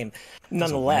interesting game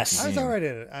nonetheless. I was all right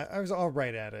at it. I was all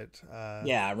right at it.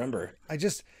 Yeah, I remember.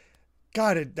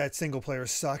 That single player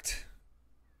sucked.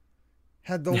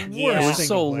 Had the worst. It was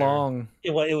so long.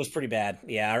 It was pretty bad.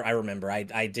 Yeah, I remember. I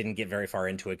didn't get very far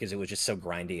into it because it was just so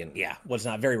grindy and was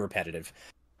not very repetitive.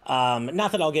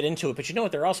 Not that I'll get into it, but you know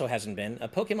what? There also hasn't been a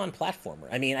Pokemon platformer.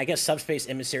 I mean, I guess Subspace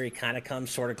Emissary kind of comes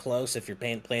sort of close if you're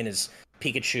playing as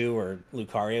Pikachu or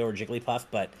Lucario or Jigglypuff,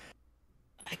 but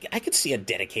I could see a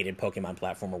dedicated Pokemon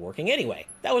platformer working. Anyway,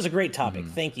 that was a great topic.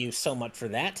 Thank you so much for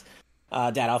that,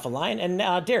 Dad Alpha Lion.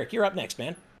 And Derek, you're up next,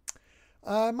 man.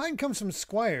 Mine comes from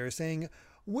Squire saying,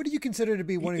 what do you consider to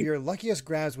be one of your luckiest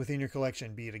grabs within your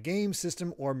collection, be it a game,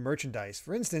 system, or merchandise?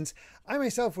 For instance, I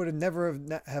myself would have never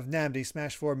have nabbed a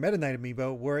Smash 4 Meta Knight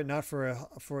amiibo were it not for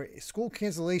a school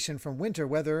cancellation from winter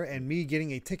weather and me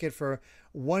getting a ticket for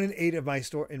 1 in 8 of my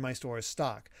store's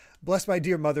stock. Blessed by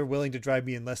dear mother willing to drive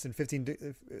me in less than 15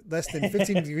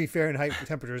 degree Fahrenheit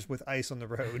temperatures with ice on the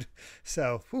road.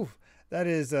 So, that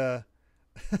is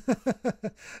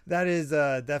That is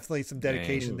definitely some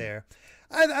dedication Dang. there.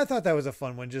 I thought that was a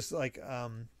fun one, just like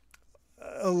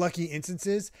lucky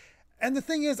instances. And the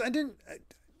thing is,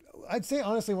 I'd say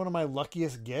honestly one of my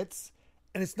luckiest gets,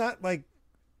 and it's not like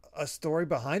a story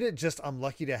behind it, just I'm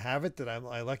lucky to have it, that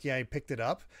I lucky I picked it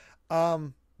up.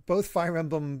 Both Fire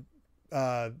Emblem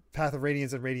Path of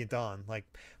Radiance and Radiant Dawn. Like,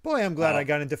 boy, I'm glad I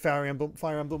got into Fire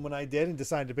Emblem when I did and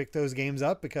decided to pick those games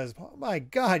up, because oh my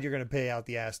God, you're gonna pay out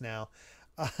the ass now.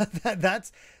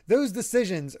 That's those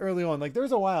decisions early on. Like, there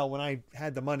was a while when I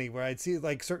had the money where I'd see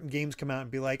like certain games come out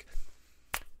and be like,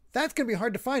 that's gonna be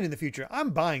hard to find in the future.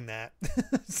 I'm buying that.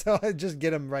 So I just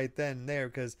get them right then and there,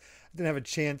 because I didn't have a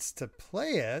chance to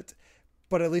play it,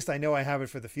 but at least I know I have it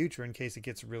for the future in case it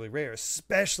gets really rare,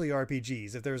 especially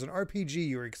RPGs. If there was an RPG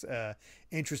you were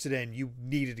interested in, you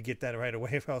needed to get that right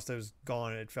away, or else it was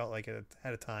gone. It felt like it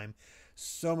had a time.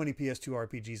 So many PS2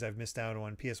 RPGs I've missed out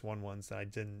on, PS1 ones that I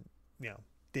didn't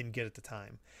get at the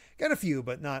time. Got a few,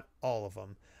 but not all of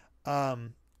them.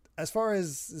 As far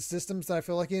as systems that I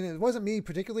feel lucky in, it wasn't me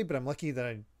particularly, but I'm lucky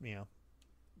that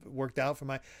worked out for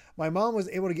my mom was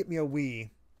able to get me a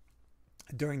Wii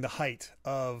during the height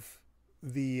of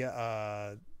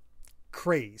the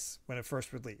craze when it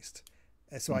first released,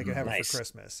 and so I could have it for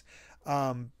Christmas.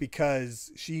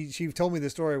 Because she told me the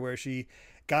story where she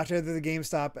got to the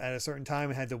GameStop at a certain time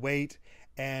and had to wait,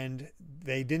 and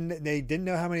they didn't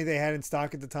know how many they had in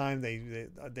stock at the time. They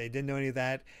didn't know any of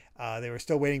that. They were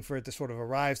still waiting for it to sort of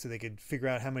arrive so they could figure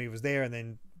out how many was there and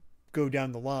then go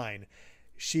down the line.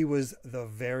 She was the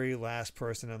very last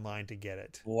person in line to get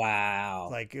it. Wow.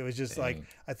 Like, it was just like,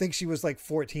 I think she was like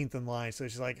 14th in line. So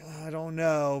she's like, oh, I don't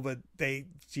know, but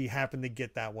she happened to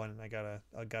get that one, and I got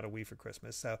a Wii for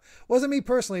Christmas. So wasn't me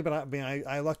personally, but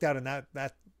I lucked out in that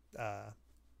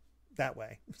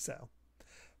way. So,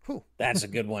 whew. That's a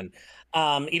good one.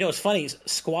 It's funny,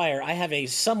 Squire, I have a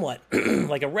somewhat,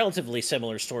 like a relatively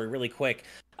similar story really quick.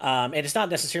 And it's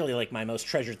not necessarily like my most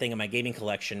treasured thing in my gaming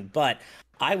collection, but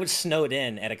I was snowed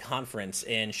in at a conference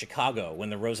in Chicago when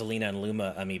the Rosalina and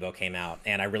Luma amiibo came out,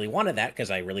 and I really wanted that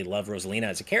because I really love Rosalina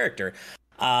as a character.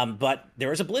 But there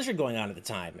was a blizzard going on at the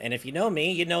time, and if you know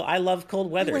me, you know I love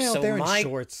cold weather. You went out there in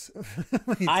shorts.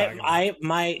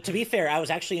 To be fair, I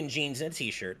was actually in jeans and a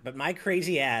t-shirt, but my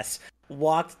crazy ass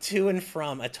walked to and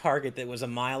from a Target that was a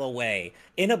mile away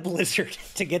in a blizzard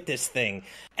to get this thing,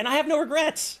 and I have no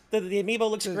regrets. The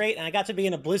amiibo looks great, and I got to be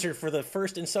in a blizzard for the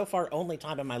first and so far only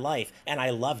time in my life, and I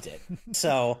loved it.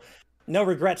 So no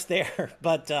regrets there.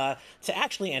 But to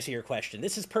actually answer your question,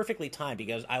 this is perfectly timed,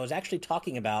 because I was actually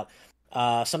talking about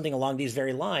something along these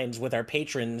very lines with our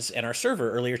patrons and our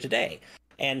server earlier today.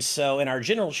 And so in our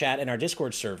general chat in our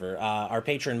Discord server, our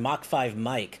patron Mach5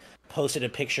 Mike posted a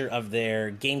picture of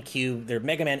their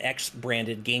Mega Man X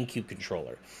branded GameCube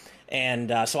controller. And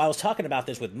so I was talking about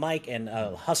this with Mike and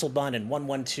Hustlebun and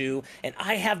 112, and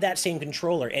I have that same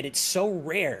controller, and it's so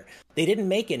rare. They didn't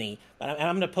make any, but I'm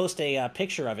going to post a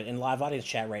picture of it in live audience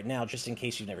chat right now, just in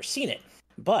case you've never seen it.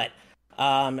 But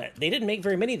they didn't make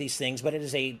very many of these things, but it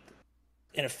is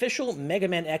an official Mega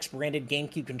Man X branded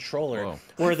GameCube controller. Whoa.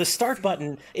 Where the start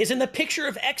button is in the picture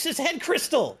of X's head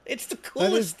crystal. It's the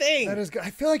coolest thing. That is good. I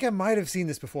feel like I might have seen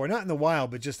this before, not in the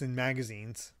wild, but just in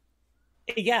magazines.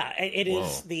 Yeah, it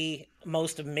is the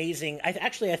most amazing. I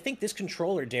think this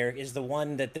controller, Derek, is the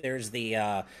one that there's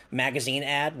the magazine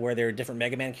ad where there are different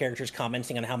Mega Man characters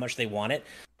commenting on how much they want it.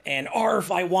 And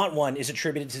 "Arf, I want one" is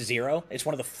attributed to Zero. It's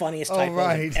one of the funniest typos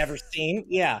I've ever seen.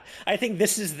 Yeah, I think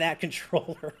this is that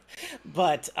controller.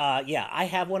 But yeah, I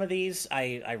have one of these.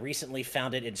 I recently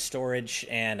found it in storage,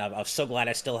 and I'm so glad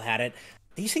I still had it.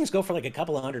 These things go for like a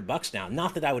couple of $100 now.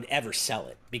 Not that I would ever sell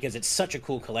it, because it's such a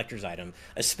cool collector's item,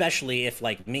 especially if,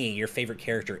 like me, your favorite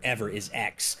character ever is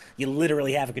X. You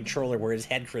literally have a controller where his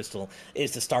head crystal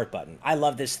is the start button. I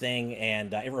love this thing,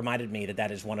 and it reminded me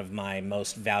that is one of my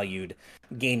most valued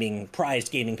prized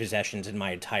gaming possessions in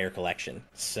my entire collection.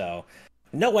 So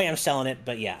no way I'm selling it,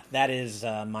 but yeah, that is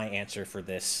my answer for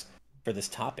this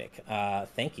topic.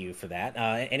 Thank you for that.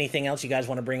 Anything else you guys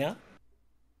want to bring up?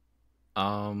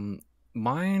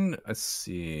 Mine, let's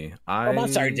see. I'm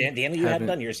sorry, Dan. You hadn't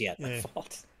done yours yet. My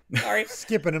fault. Sorry.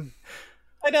 Skipping them.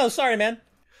 I know. Sorry, man.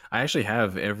 I actually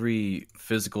have every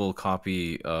physical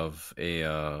copy of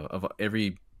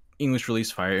every English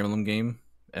release Fire Emblem game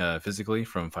physically,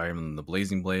 from Fire Emblem the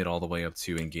Blazing Blade all the way up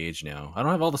to Engage now. I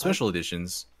don't have all the special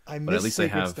editions, but at least I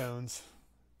have Stones.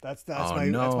 That's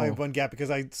my one gap, because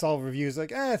I saw reviews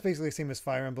like, it's basically the same as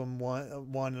Fire Emblem one,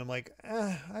 and I'm like,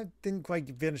 I didn't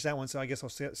quite finish that one, so I guess I'll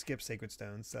skip Sacred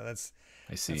Stones. So that's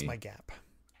my gap.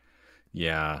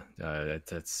 Yeah,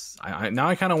 that's I now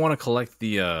I kind of want to collect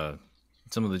the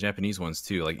some of the Japanese ones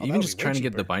too. Like Oh, even that would just be way trying to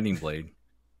get the cheaper. binding blade.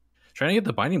 Trying to get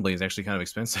the binding blade is actually kind of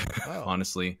expensive, Oh.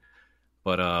 honestly.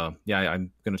 But yeah,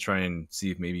 I'm gonna try and see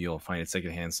if maybe you'll find it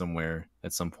secondhand somewhere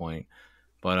at some point.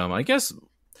 But I guess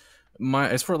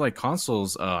as for like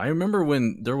consoles, I remember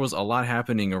when there was a lot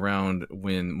happening around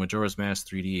when Majora's Mask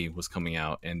 3D was coming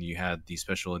out, and you had the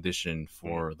special edition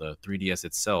for the 3DS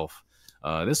itself.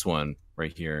 This one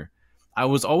right here. I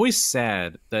was always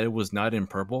sad that it was not in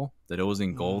purple, that it was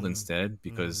in gold instead,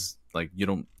 because like you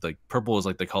don't like purple is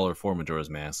like the color for Majora's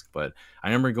Mask. But I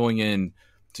remember going in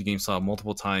to GameStop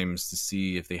multiple times to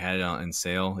see if they had it on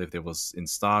sale, if it was in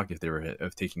stock,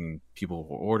 if taking people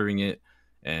were ordering it.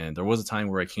 And there was a time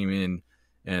where I came in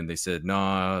and they said,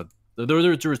 nah, there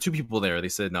were two people there. They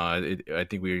said, nah, I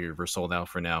think we're sold out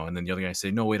for now. And then the other guy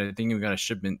said, no, wait, I think we got a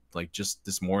shipment like just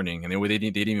this morning. And they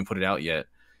didn't even put it out yet.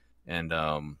 And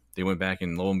they went back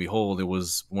and lo and behold, it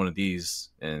was one of these.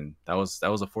 And that was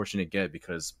a fortunate get,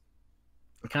 because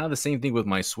kind of the same thing with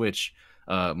my Switch.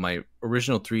 My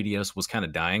original 3DS was kind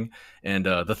of dying, and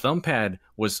the thumb pad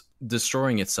was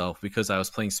destroying itself because I was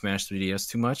playing Smash 3DS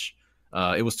too much.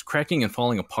 It was cracking and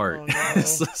falling apart. Oh, no.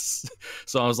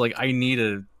 So I was like, I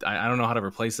don't know how to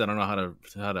replace it. I don't know how to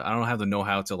I don't have the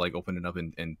know-how to like open it up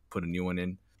and put a new one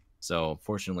in. So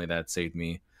fortunately that saved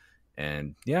me.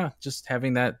 And yeah, just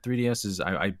having that 3DS is,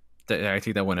 I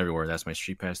take that one everywhere. That's my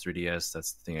Street Pass 3DS.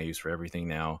 That's the thing I use for everything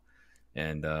now.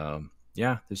 And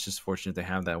yeah, it's just fortunate to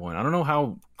have that one. I don't know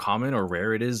how common or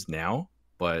rare it is now,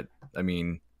 but I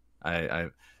mean,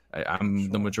 I'm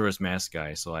the Majora's Mask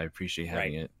guy, so I appreciate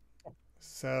having it.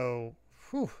 So,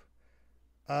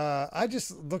 I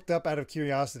just looked up out of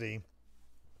curiosity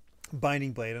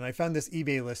Binding Blade, and I found this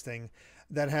eBay listing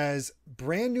that has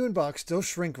brand new in box, still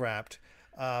shrink wrapped,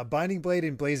 Binding Blade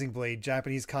and Blazing Blade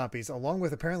Japanese copies, along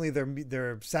with apparently their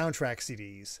soundtrack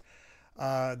CDs.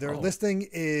 Their listing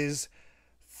is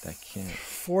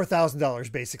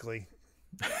 $4,000 basically.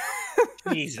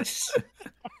 Jesus.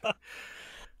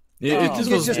 It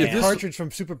just a cartridge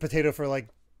from Super Potato for like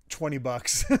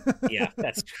 $20. Yeah,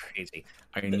 that's crazy.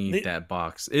 I need that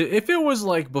box. If it was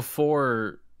like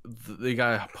before they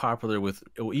got popular with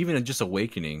even just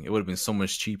Awakening, it would have been so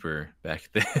much cheaper back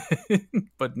then.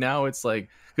 But now it's like,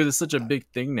 because it's such a big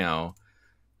thing now.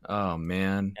 Oh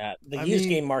man. The used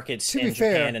game markets in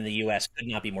Japan and the US could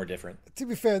not be more different. To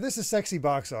be fair, this is sexy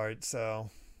box art, so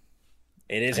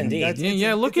it is indeed.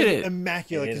 Yeah, look at it.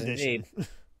 Immaculate condition.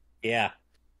 Yeah.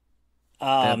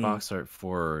 That box art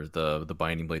for the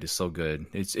Binding Blade is so good.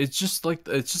 It's just like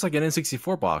an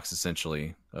N64 box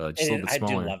essentially. Just a little bit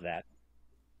smaller. I do love that.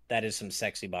 That is some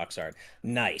sexy box art.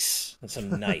 Nice. That's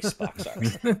some nice box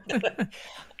art.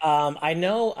 I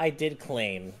know I did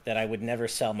claim that I would never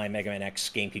sell my Mega Man X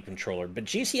GameCube controller, but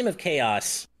GCM of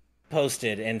Chaos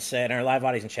posted and said, in our live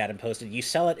audience and chat, and posted, you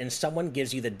sell it and someone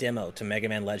gives you the demo to Mega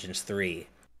Man Legends 3.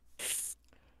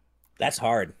 That's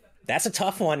hard. That's a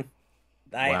tough one.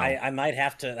 Wow. I might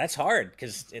have to. That's hard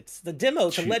because it's the demo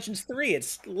to Legends 3.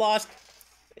 It's lost.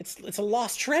 It's a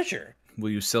lost treasure. Will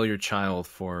you sell your child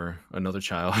for another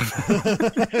child?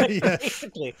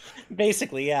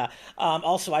 Basically, yeah.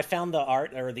 Also, I found the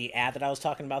art or the ad that I was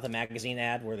talking about, the magazine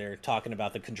ad where they're talking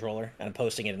about the controller, and I'm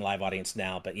posting it in live audience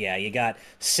now. But yeah, you got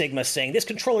Sigma saying, this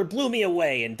controller blew me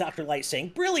away, and Dr. Light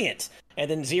saying, brilliant,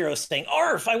 and then Zero saying,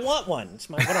 arf, I want one. It's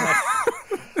one of my...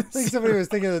 I think somebody was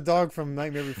thinking of the dog from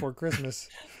Nightmare Before Christmas.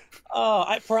 Oh,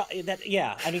 I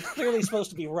mean, clearly supposed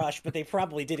to be Rush, but they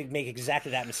probably did make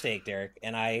exactly that mistake, Derek.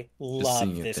 And I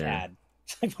love this ad.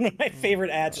 It's like one of my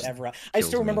favorite ads ever. I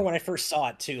still remember when I first saw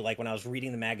it too. Like when I was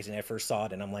reading the magazine, I first saw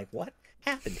it, and I'm like, "What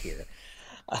happened here?"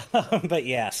 But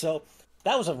yeah, so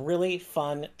that was a really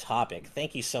fun topic.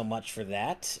 Thank you so much for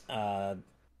that,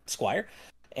 Squire.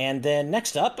 And then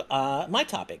next up, my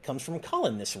topic comes from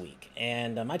Colin this week.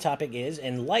 And my topic is,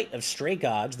 in light of Stray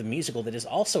Gods, the musical that is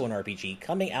also an RPG,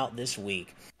 coming out this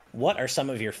week, what are some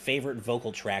of your favorite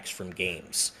vocal tracks from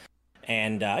games?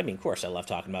 And, I mean, of course, I love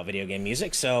talking about video game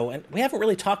music, and we haven't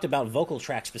really talked about vocal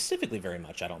tracks specifically very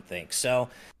much, I don't think. So,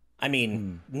 I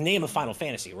mean, name a Final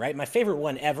Fantasy, right? My favorite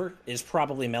one ever is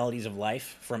probably Melodies of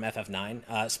Life from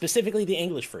FF9, specifically the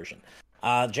English version.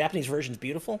 The Japanese version's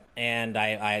beautiful, and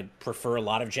I prefer a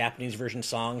lot of Japanese version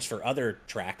songs for other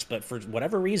tracks, but for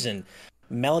whatever reason,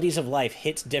 Melodies of Life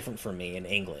hits different for me in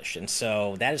English, and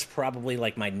so that is probably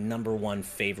like my number one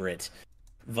favorite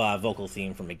vocal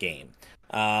theme from a game.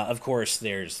 Of course,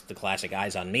 there's the classic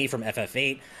Eyes on Me from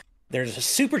FF8. There's a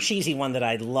super cheesy one that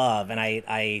I love, and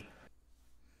I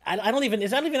I don't even,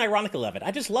 it's not even ironical of it. I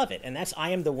just love it. And that's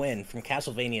I Am the Wind from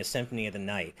Castlevania Symphony of the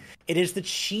Night. It is the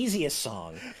cheesiest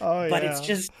song, Oh but yeah, it's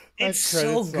just, that it's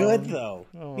credit so good song. though.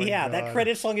 Oh my Yeah, that god.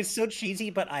 credit song is so cheesy,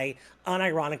 but I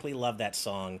unironically love that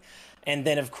song. And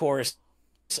then, of course,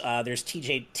 there's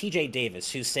TJ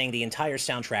Davis, who sang the entire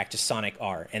soundtrack to Sonic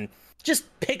R. And just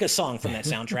pick a song from that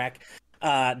soundtrack.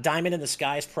 Diamond in the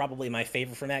Sky is probably my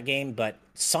favorite from that game, but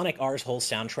Sonic R's whole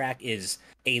soundtrack is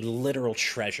a literal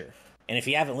treasure. And if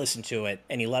you haven't listened to it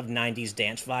and you love 90s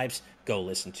dance vibes, go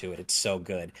listen to it. It's so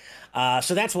good.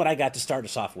 So that's what I got to start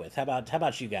us off with. How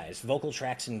about you guys? Vocal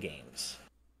tracks and games.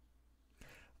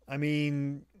 I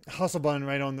mean, Hustle Bun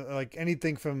right on the, like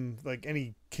anything from like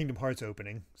any Kingdom Hearts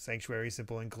opening, Sanctuary,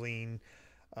 Simple and Clean.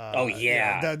 Oh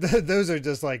yeah. Those are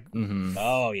just like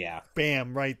Oh yeah.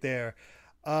 bam right there.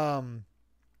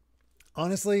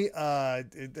 Honestly, a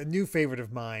new favorite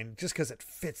of mine, just because it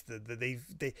fits they.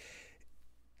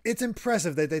 It's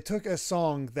impressive that they took a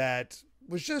song that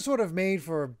was just sort of made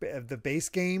for the base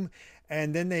game,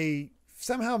 and then they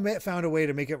somehow found a way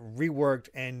to make it reworked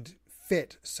and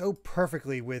fit so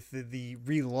perfectly with the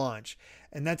relaunch.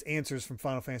 And that's Answers from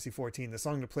Final Fantasy XIV, the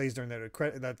song that plays during that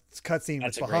cutscene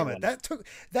with Bahamut.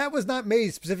 That was not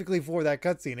made specifically for that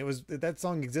cutscene. It was, that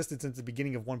song existed since the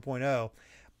beginning of 1.0,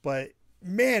 but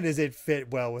man, does it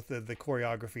fit well with the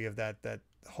choreography of that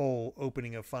whole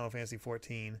opening of Final Fantasy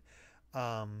XIV.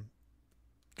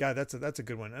 God, that's a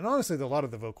good one. And honestly, a lot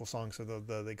of the vocal songs of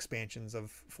the expansions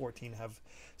of 14 have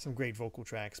some great vocal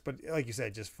tracks. But like you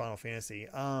said, just Final Fantasy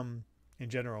in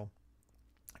general.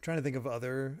 I'm trying to think of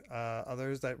others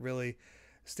that really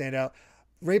stand out.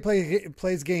 Ray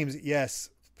plays games. Yes,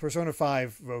 Persona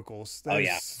 5 vocals. Oh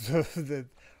yeah,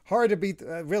 hard to beat.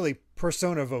 Really,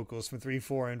 Persona vocals from 3,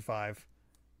 4, and 5.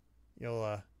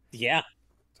 You'll yeah.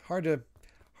 Hard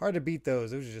to beat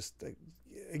those. Those are just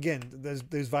again those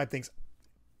vibe things.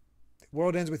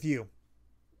 World Ends With You.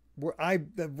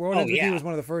 The World Ends With You was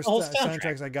one of the first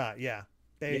soundtracks I got. Yeah,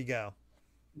 there you go.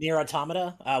 Nier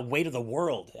Automata, Weight of the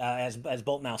World, as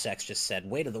Bolt Mouse X just said,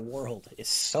 Weight of the World is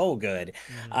so good.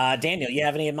 Daniel, you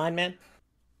have any in mind, man?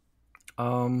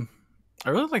 I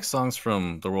really like songs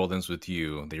from The World Ends With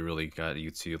You. They really got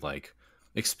you to like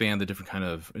expand the different kind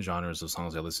of genres of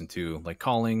songs I listen to, like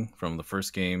Calling from the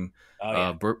first game.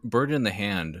 Bird in the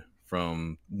Hand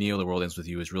from Neo The World Ends With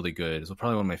You is really good. It's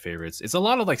probably one of my favorites. It's a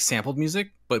lot of like sampled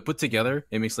music, but put together.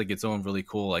 It makes like its own really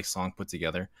cool like song put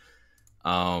together.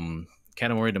 Katamori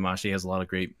Damacy has a lot of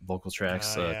great vocal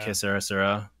tracks. Kiss Era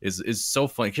Sera is so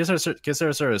funny. Kiss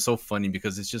Era Sera is so funny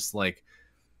because it's just like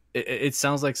it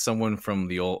sounds like someone from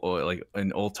the old, like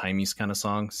an old timey kind of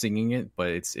song singing it, but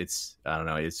it's I don't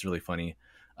know, it's really funny.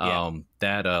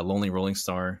 That Lonely Rolling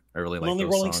Star, I really like Lonely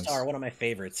those Rolling songs. Star, one of my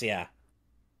favorites. Yeah.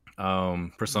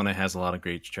 Persona has a lot of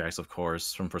great tracks, of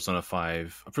course, from Persona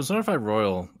 5. Persona 5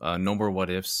 Royal, No More What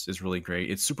Ifs is really great.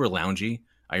 It's super loungy.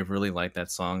 I really like that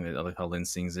song. I like how Lynn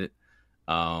sings it.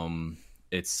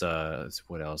 It's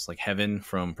what else? Like Heaven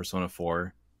from Persona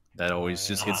 4. That always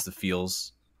just hits the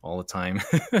feels all the time.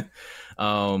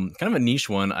 Kind of a niche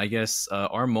one, I guess.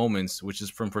 Our Moments, which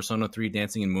is from Persona 3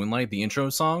 Dancing in Moonlight, the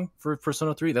intro song for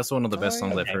Persona 3. That's one of the best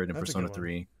songs I've heard in Persona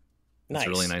 3. It's a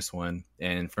really nice one.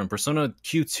 And from Persona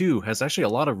Q2 has actually a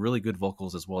lot of really good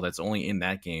vocals as well. That's only in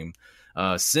that game.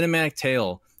 Cinematic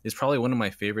Tale is probably one of my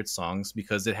favorite songs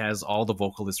because it has all the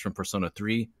vocalists from Persona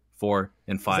 3, 4,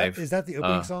 and 5. Is that the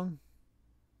opening song?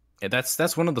 Yeah,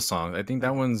 that's one of the songs. I think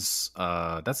that one's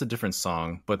that's a different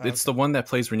song, but it's the one that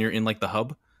plays when you're in like the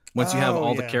hub. Once you have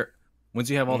all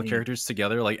the characters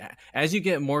together, like as you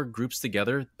get more groups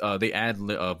together, they add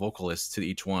vocalists to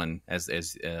each one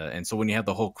and so when you have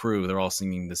the whole crew, they're all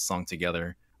singing this song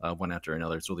together, one after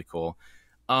another. It's really cool.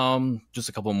 Just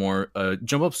a couple more.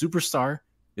 Jump Up Superstar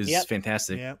is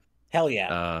fantastic. Yep. Hell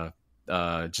yeah.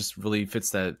 Just really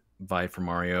fits that vibe for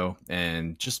Mario,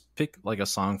 and just pick like a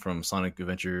song from Sonic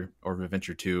Adventure or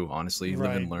Adventure 2, honestly.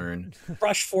 Live and Learn.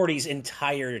 Crush 40's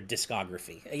entire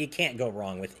discography. You can't go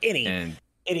wrong with any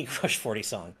Crush 40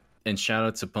 song. And shout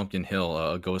out to Pumpkin Hill,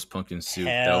 a Ghost Pumpkin Soup.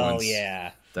 Hell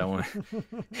yeah. That one.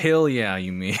 Hell yeah,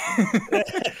 you mean.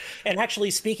 And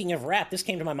actually, speaking of rap, this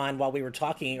came to my mind while we were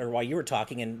talking, or while you were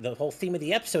talking, and the whole theme of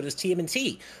the episode is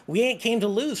TMNT. We Ain't Came to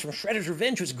Lose from Shredder's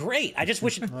Revenge was great. I just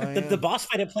wish the boss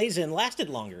fight it plays in lasted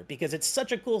longer, because it's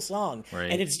such a cool song.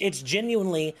 Right. And it's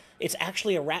genuinely, it's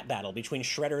actually a rap battle between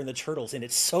Shredder and the Turtles, and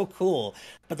it's so cool.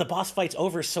 But the boss fight's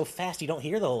over so fast you don't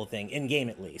hear the whole thing, in game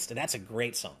at least. And that's a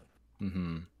great song.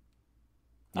 Mm-hmm.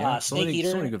 Yeah, Snake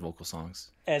Eater. So many good vocal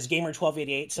songs. As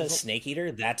Gamer1288 says, Snake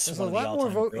Eater, that's there's one of the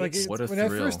all-time greats. What a when thrill.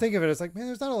 I first think of it, it's like, man,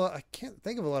 there's not a lot. I can't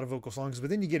think of a lot of vocal songs. But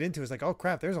then you get into it, it's like, oh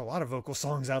crap, there's a lot of vocal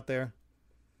songs out there.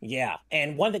 Yeah,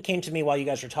 and one that came to me while you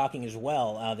guys were talking as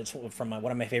well, that's from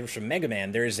one of my favorites from Mega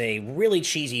Man. There's a really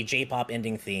cheesy J-pop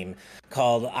ending theme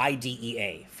called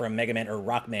IDEA from Mega Man, or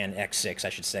Rockman X6, I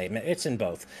should say. It's in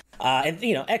both. And,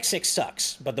 you know, X6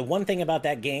 sucks, but the one thing about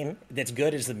that game that's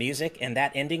good is the music, and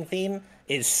that ending theme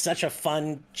is such a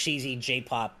fun, cheesy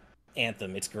J-pop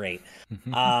anthem. It's great.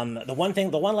 The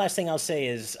one last thing I'll say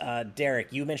is,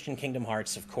 Derek, you mentioned Kingdom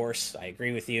Hearts, of course. I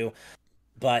agree with you.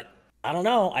 But I don't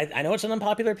know. I know it's an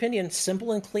unpopular opinion.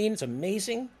 Simple and clean. It's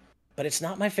amazing, but it's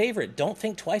not my favorite. Don't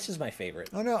think Twice is my favorite.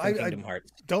 Oh no, Kingdom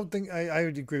Hearts. Don't think I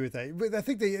would agree with that. But I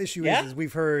think the issue Yeah? is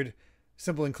we've heard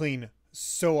Simple and Clean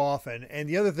so often, and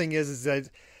the other thing is that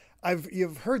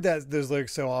you've heard those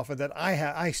lyrics so often that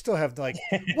I still have like,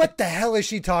 what the hell is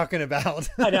she talking about?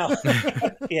 I know.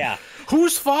 Yeah.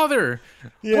 Whose father?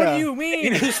 Yeah. What do you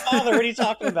mean? Whose father? What are you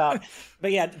talking about?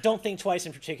 But yeah, Don't Think Twice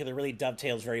in particular really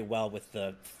dovetails very well with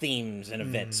the themes and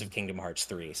events of Kingdom Hearts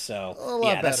 3. So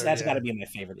yeah, that's got to be my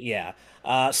favorite. Yeah.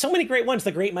 So many great ones.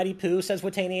 The Great Mighty Pooh, says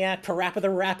Wataniac. Parappa the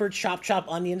Rapper, Chop Chop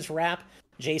Onions Rap.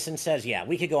 Jason says, yeah,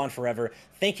 we could go on forever.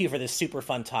 Thank you for this super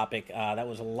fun topic. That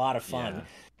was a lot of fun. Yeah.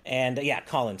 And yeah,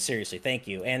 Colin, seriously, thank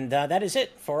you. And that is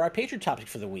it for our Patreon topic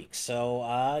for the week.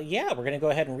 So yeah, we're going to go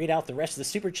ahead and read out the rest of the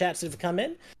super chats that have come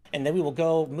in. And then we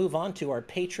will move on to our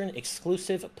patron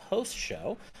exclusive post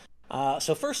show.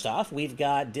 So first off, we've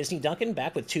got Disney Duncan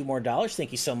back with $2 more.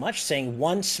 Thank you so much. Saying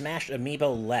one Smash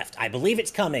amiibo left. I believe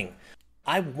it's coming.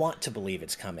 I want to believe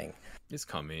it's coming. It's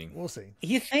coming. We'll see.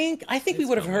 You think? I think we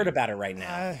would have heard about it right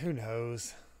now. Who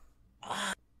knows?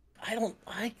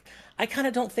 I kind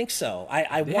of don't think so.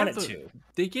 I want it to.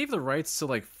 They gave the rights to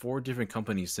like 4 different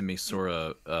companies to make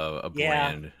Sora a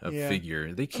brand, a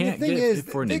figure. They can't get it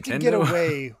for Nintendo. They could get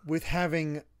away with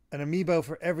having an amiibo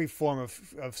for every form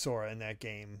of Sora in that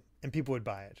game, and people would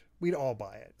buy it. We'd all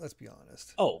buy it. Let's be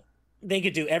honest. Oh, they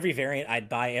could do every variant. I'd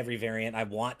buy every variant. I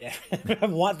want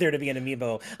there to be an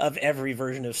amiibo of every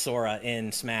version of Sora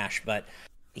in Smash, but.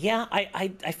 Yeah, I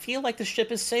feel like the ship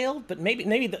has sailed, but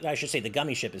maybe I should say the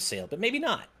gummy ship has sailed, but maybe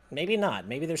not. Maybe not.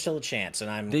 Maybe there's still a chance,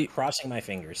 and I'm crossing my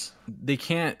fingers. They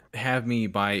can't have me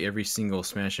buy every single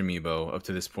Smash amiibo up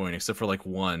to this point, except for like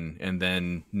one, and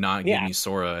then not give me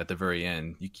Sora at the very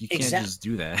end. You can't just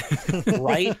do that.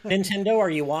 Right? Nintendo, are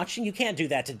you watching? You can't do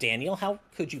that to Daniel. How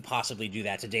could you possibly do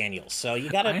that to Daniel? So you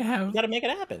gotta make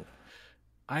it happen.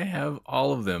 I have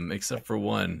all of them except for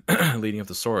one leading up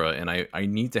to Sora, and I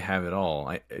need to have it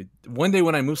all. One day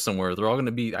when I move somewhere, they're all going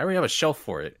to be... I already have a shelf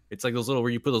for it. It's like those little...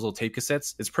 where you put those little tape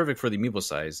cassettes. It's perfect for the amiibo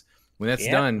size. When that's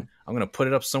done, I'm going to put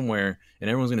it up somewhere, and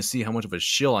everyone's going to see how much of a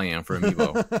shill I am for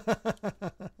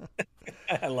amiibo.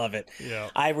 I love it. Yeah.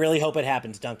 I really hope it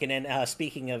happens, Duncan. And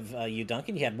speaking of you,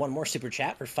 Duncan, you had one more super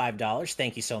chat for $5.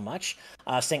 Thank you so much.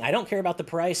 Saying, I don't care about the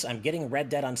price. I'm getting Red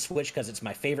Dead on Switch because it's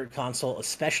my favorite console,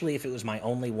 especially if it was my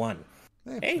only one.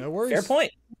 Hey, no worries. Fair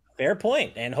point. Fair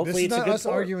point. And hopefully it's a good us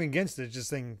arguing against it, just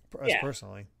saying us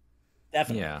personally.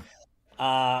 Definitely. Yeah.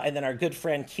 And then our good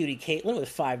friend Cutie Caitlin with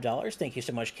 $5. Thank you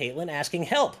so much, Caitlin. Asking,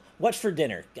 help, what's for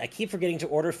dinner? I keep forgetting to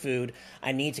order food.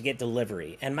 I need to get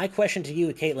delivery. And my question to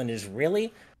you, Caitlin, is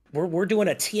really, we're doing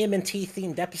a TMNT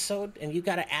themed episode, and you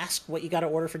got to ask what you got to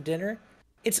order for dinner?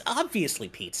 It's obviously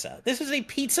pizza. This is a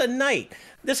pizza night.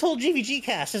 This whole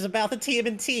GVGcast is about the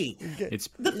TMNT. It's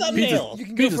the thumbnail.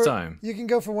 Pizza time. You can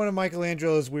go for one of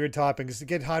Michelangelo's weird toppings to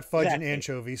get hot fudge and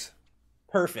anchovies.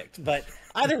 Perfect. But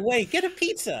either way, get a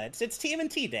pizza. It's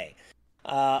TMNT day.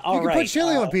 You can put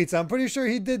chili on pizza. I'm pretty sure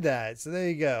he did that. So there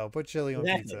you go. Put chili on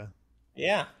pizza.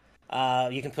 Yeah.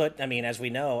 You can put, I mean, as we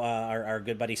know, our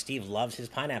good buddy Steve loves his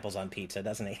pineapples on pizza,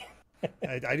 doesn't he?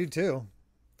 I do too.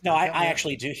 No, I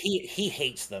actually do. He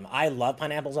hates them. I love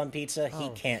pineapples on pizza. He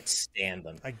can't stand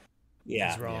them.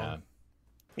 He's wrong.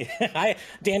 Yeah.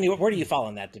 Danny, where do you fall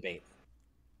in that debate?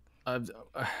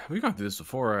 We've gone through this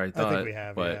before. I thought, think we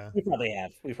have. But yeah. We probably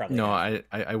have. No,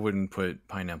 I wouldn't put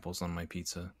pineapples on my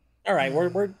pizza. All right,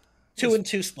 we're 2 and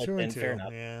 2 split then. Fair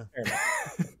enough. Yeah. Fair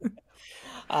enough.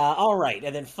 All right,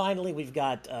 and then finally we've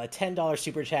got a $10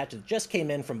 super chat that just came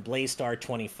in from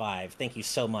BlazeStar25. Thank you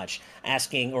so much.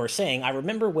 Asking or saying, I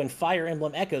remember when Fire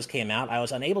Emblem Echoes came out, I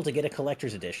was unable to get a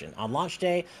collector's edition. On launch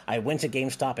day, I went to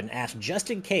GameStop and asked just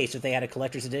in case if they had a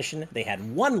collector's edition. They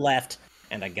had one left,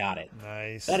 and I got it.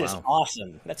 Nice. That is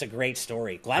awesome. That's a great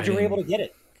story. Glad you were able to get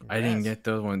it. I didn't get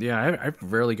those ones. Yeah, I've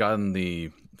rarely gotten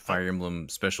the Fire Emblem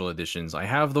special editions. I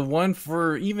have the one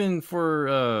for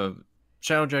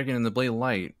Shadow Dragon and the Blade of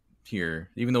Light here,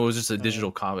 even though it was just a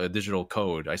digital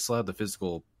code. I still have the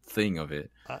physical thing of it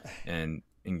and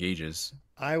engages.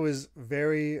 I was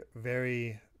very,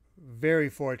 very, very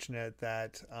fortunate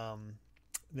that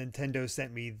Nintendo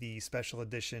sent me the special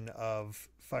edition of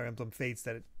Fire Emblem Fates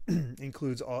that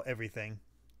includes everything.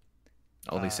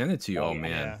 Oh, they sent it to you. Oh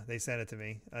man, yeah, they sent it to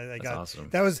me. That's awesome.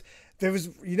 There was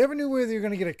you never knew whether you're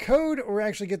going to get a code or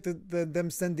actually get them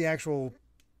send the actual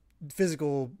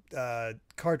physical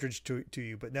cartridge to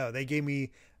you. But no, they gave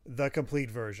me the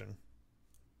complete version,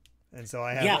 and so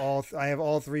I have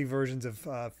all 3 versions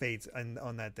of Fates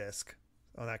on that disc.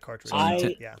 On that cartridge.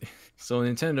 So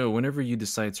Nintendo, whenever you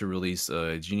decide to release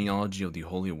a Genealogy of the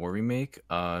Holy War remake,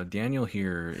 Daniel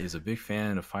here is a big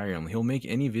fan of Fire Emblem. He'll make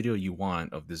any video you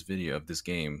want of this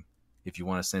game if you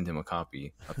want to send him a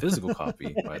copy, a physical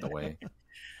copy, by the way.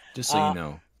 Just so you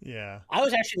know. Yeah, I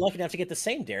was actually lucky enough to get the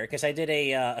same, Derek, because I did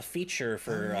a feature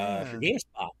for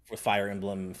GameSpot with Fire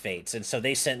Emblem Fates, and so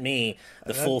they sent me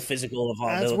the full physical of all.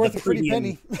 That's worth a pretty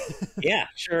penny. Yeah,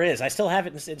 sure is. I still have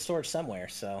it in storage somewhere,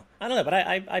 so I don't know, but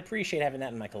I appreciate having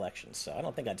that in my collection. So I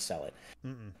don't think I'd sell it.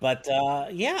 But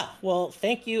yeah, well,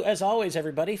 thank you as always,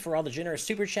 everybody, for all the generous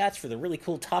super chats, for the really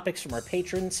cool topics from our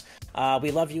patrons. We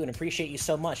love you and appreciate you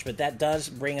so much. But that does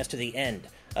bring us to the end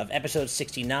of episode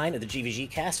 69 of the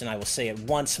GVGcast, and I will say it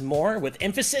once more with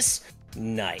emphasis,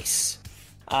 nice.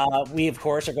 We, of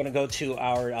course, are going to go to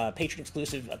our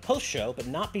patron-exclusive post show, but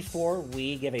not before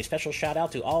we give a special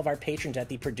shout-out to all of our patrons at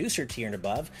the producer tier and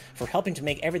above for helping to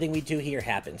make everything we do here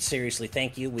happen. Seriously,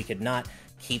 thank you. We could not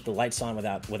keep the lights on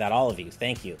without all of you.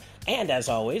 Thank you. And as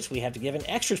always, we have to give an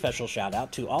extra special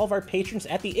shout-out to all of our patrons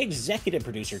at the executive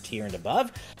producer tier and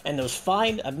above, and those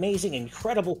fine, amazing,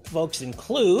 incredible folks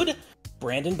include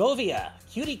Brandon Bovia,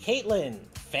 Cutie Caitlin,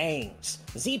 Fangs,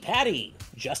 Z Patty,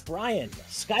 Just Brian,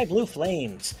 Sky Blue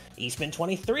Flames, Eastman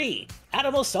 23,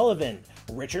 Adam O'Sullivan,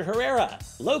 Richard Herrera,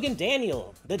 Logan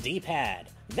Daniel, The D-Pad,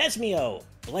 Vesmio,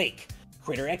 Blake,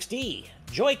 Critter XD,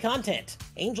 Joy Content,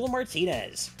 Angel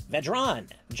Martinez, Vedran,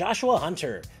 Joshua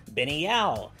Hunter, Benny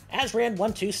Yao,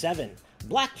 Azran127,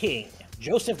 Black King,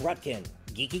 Joseph Rutkin,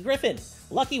 Geeky Griffin,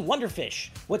 Lucky Wonderfish,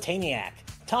 Wataniac,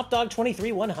 Top Dog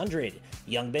 23100,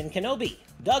 Young Ben Kenobi,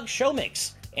 Doug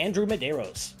Showmix, Andrew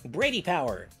Medeiros, Brady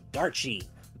Power, Darchi,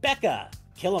 Becca,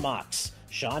 Killamox,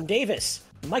 Sean Davis,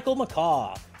 Michael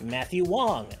McCaw, Matthew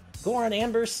Wong, Goran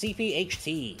Amber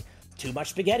CPHT, Too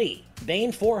Much Spaghetti,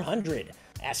 Bane 400,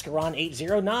 Ascaron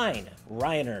 809,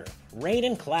 Ryaner, Rain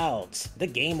and Clouds, The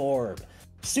Game Orb,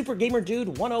 Super Gamer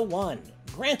Dude 101,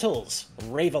 Grantles,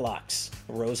 Ravelox,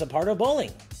 Rosa Pardo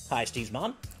Bowling, Hi Steve's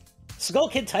Mom, Skull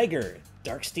Kid Tiger,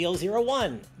 Darksteel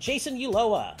 01, Jason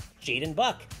Uloa, Jaden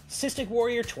Buck, Cystic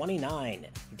Warrior 29,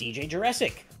 DJ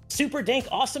Jurassic, Super Dank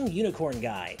Awesome Unicorn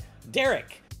Guy,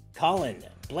 Derek, Colin,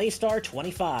 Blaystar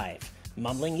 25,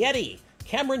 Mumbling Yeti,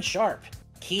 Cameron Sharp,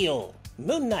 Keel,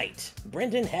 Moon Knight,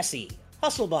 Brendan Hesse,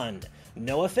 Hustlebund,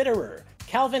 Noah Fitterer,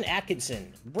 Calvin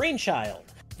Atkinson, Brainchild,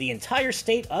 the entire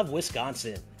state of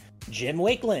Wisconsin, Jim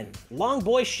Wakeland,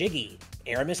 Longboy Shiggy,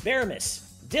 Aramis Baramis,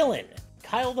 Dylan,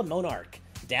 Kyle the Monarch,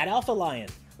 Dad Alpha Lion,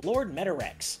 Lord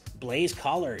Metarex, Blaze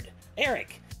Collard,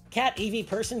 Eric, Cat EV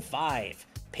Person 5,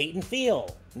 Peyton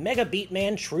Thiel, Mega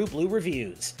Beatman True Blue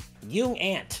Reviews, Jung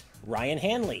Ant, Ryan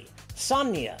Hanley,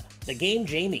 Somnia, The Game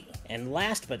Jamie, and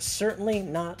last but certainly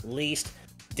not least,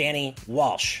 Danny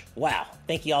Walsh. Wow,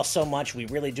 thank you all so much. We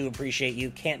really do appreciate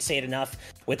you. Can't say it enough.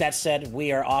 With that said,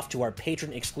 we are off to our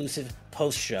patron-exclusive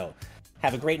post-show.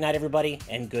 Have a great night, everybody,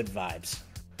 and good vibes.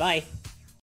 Bye.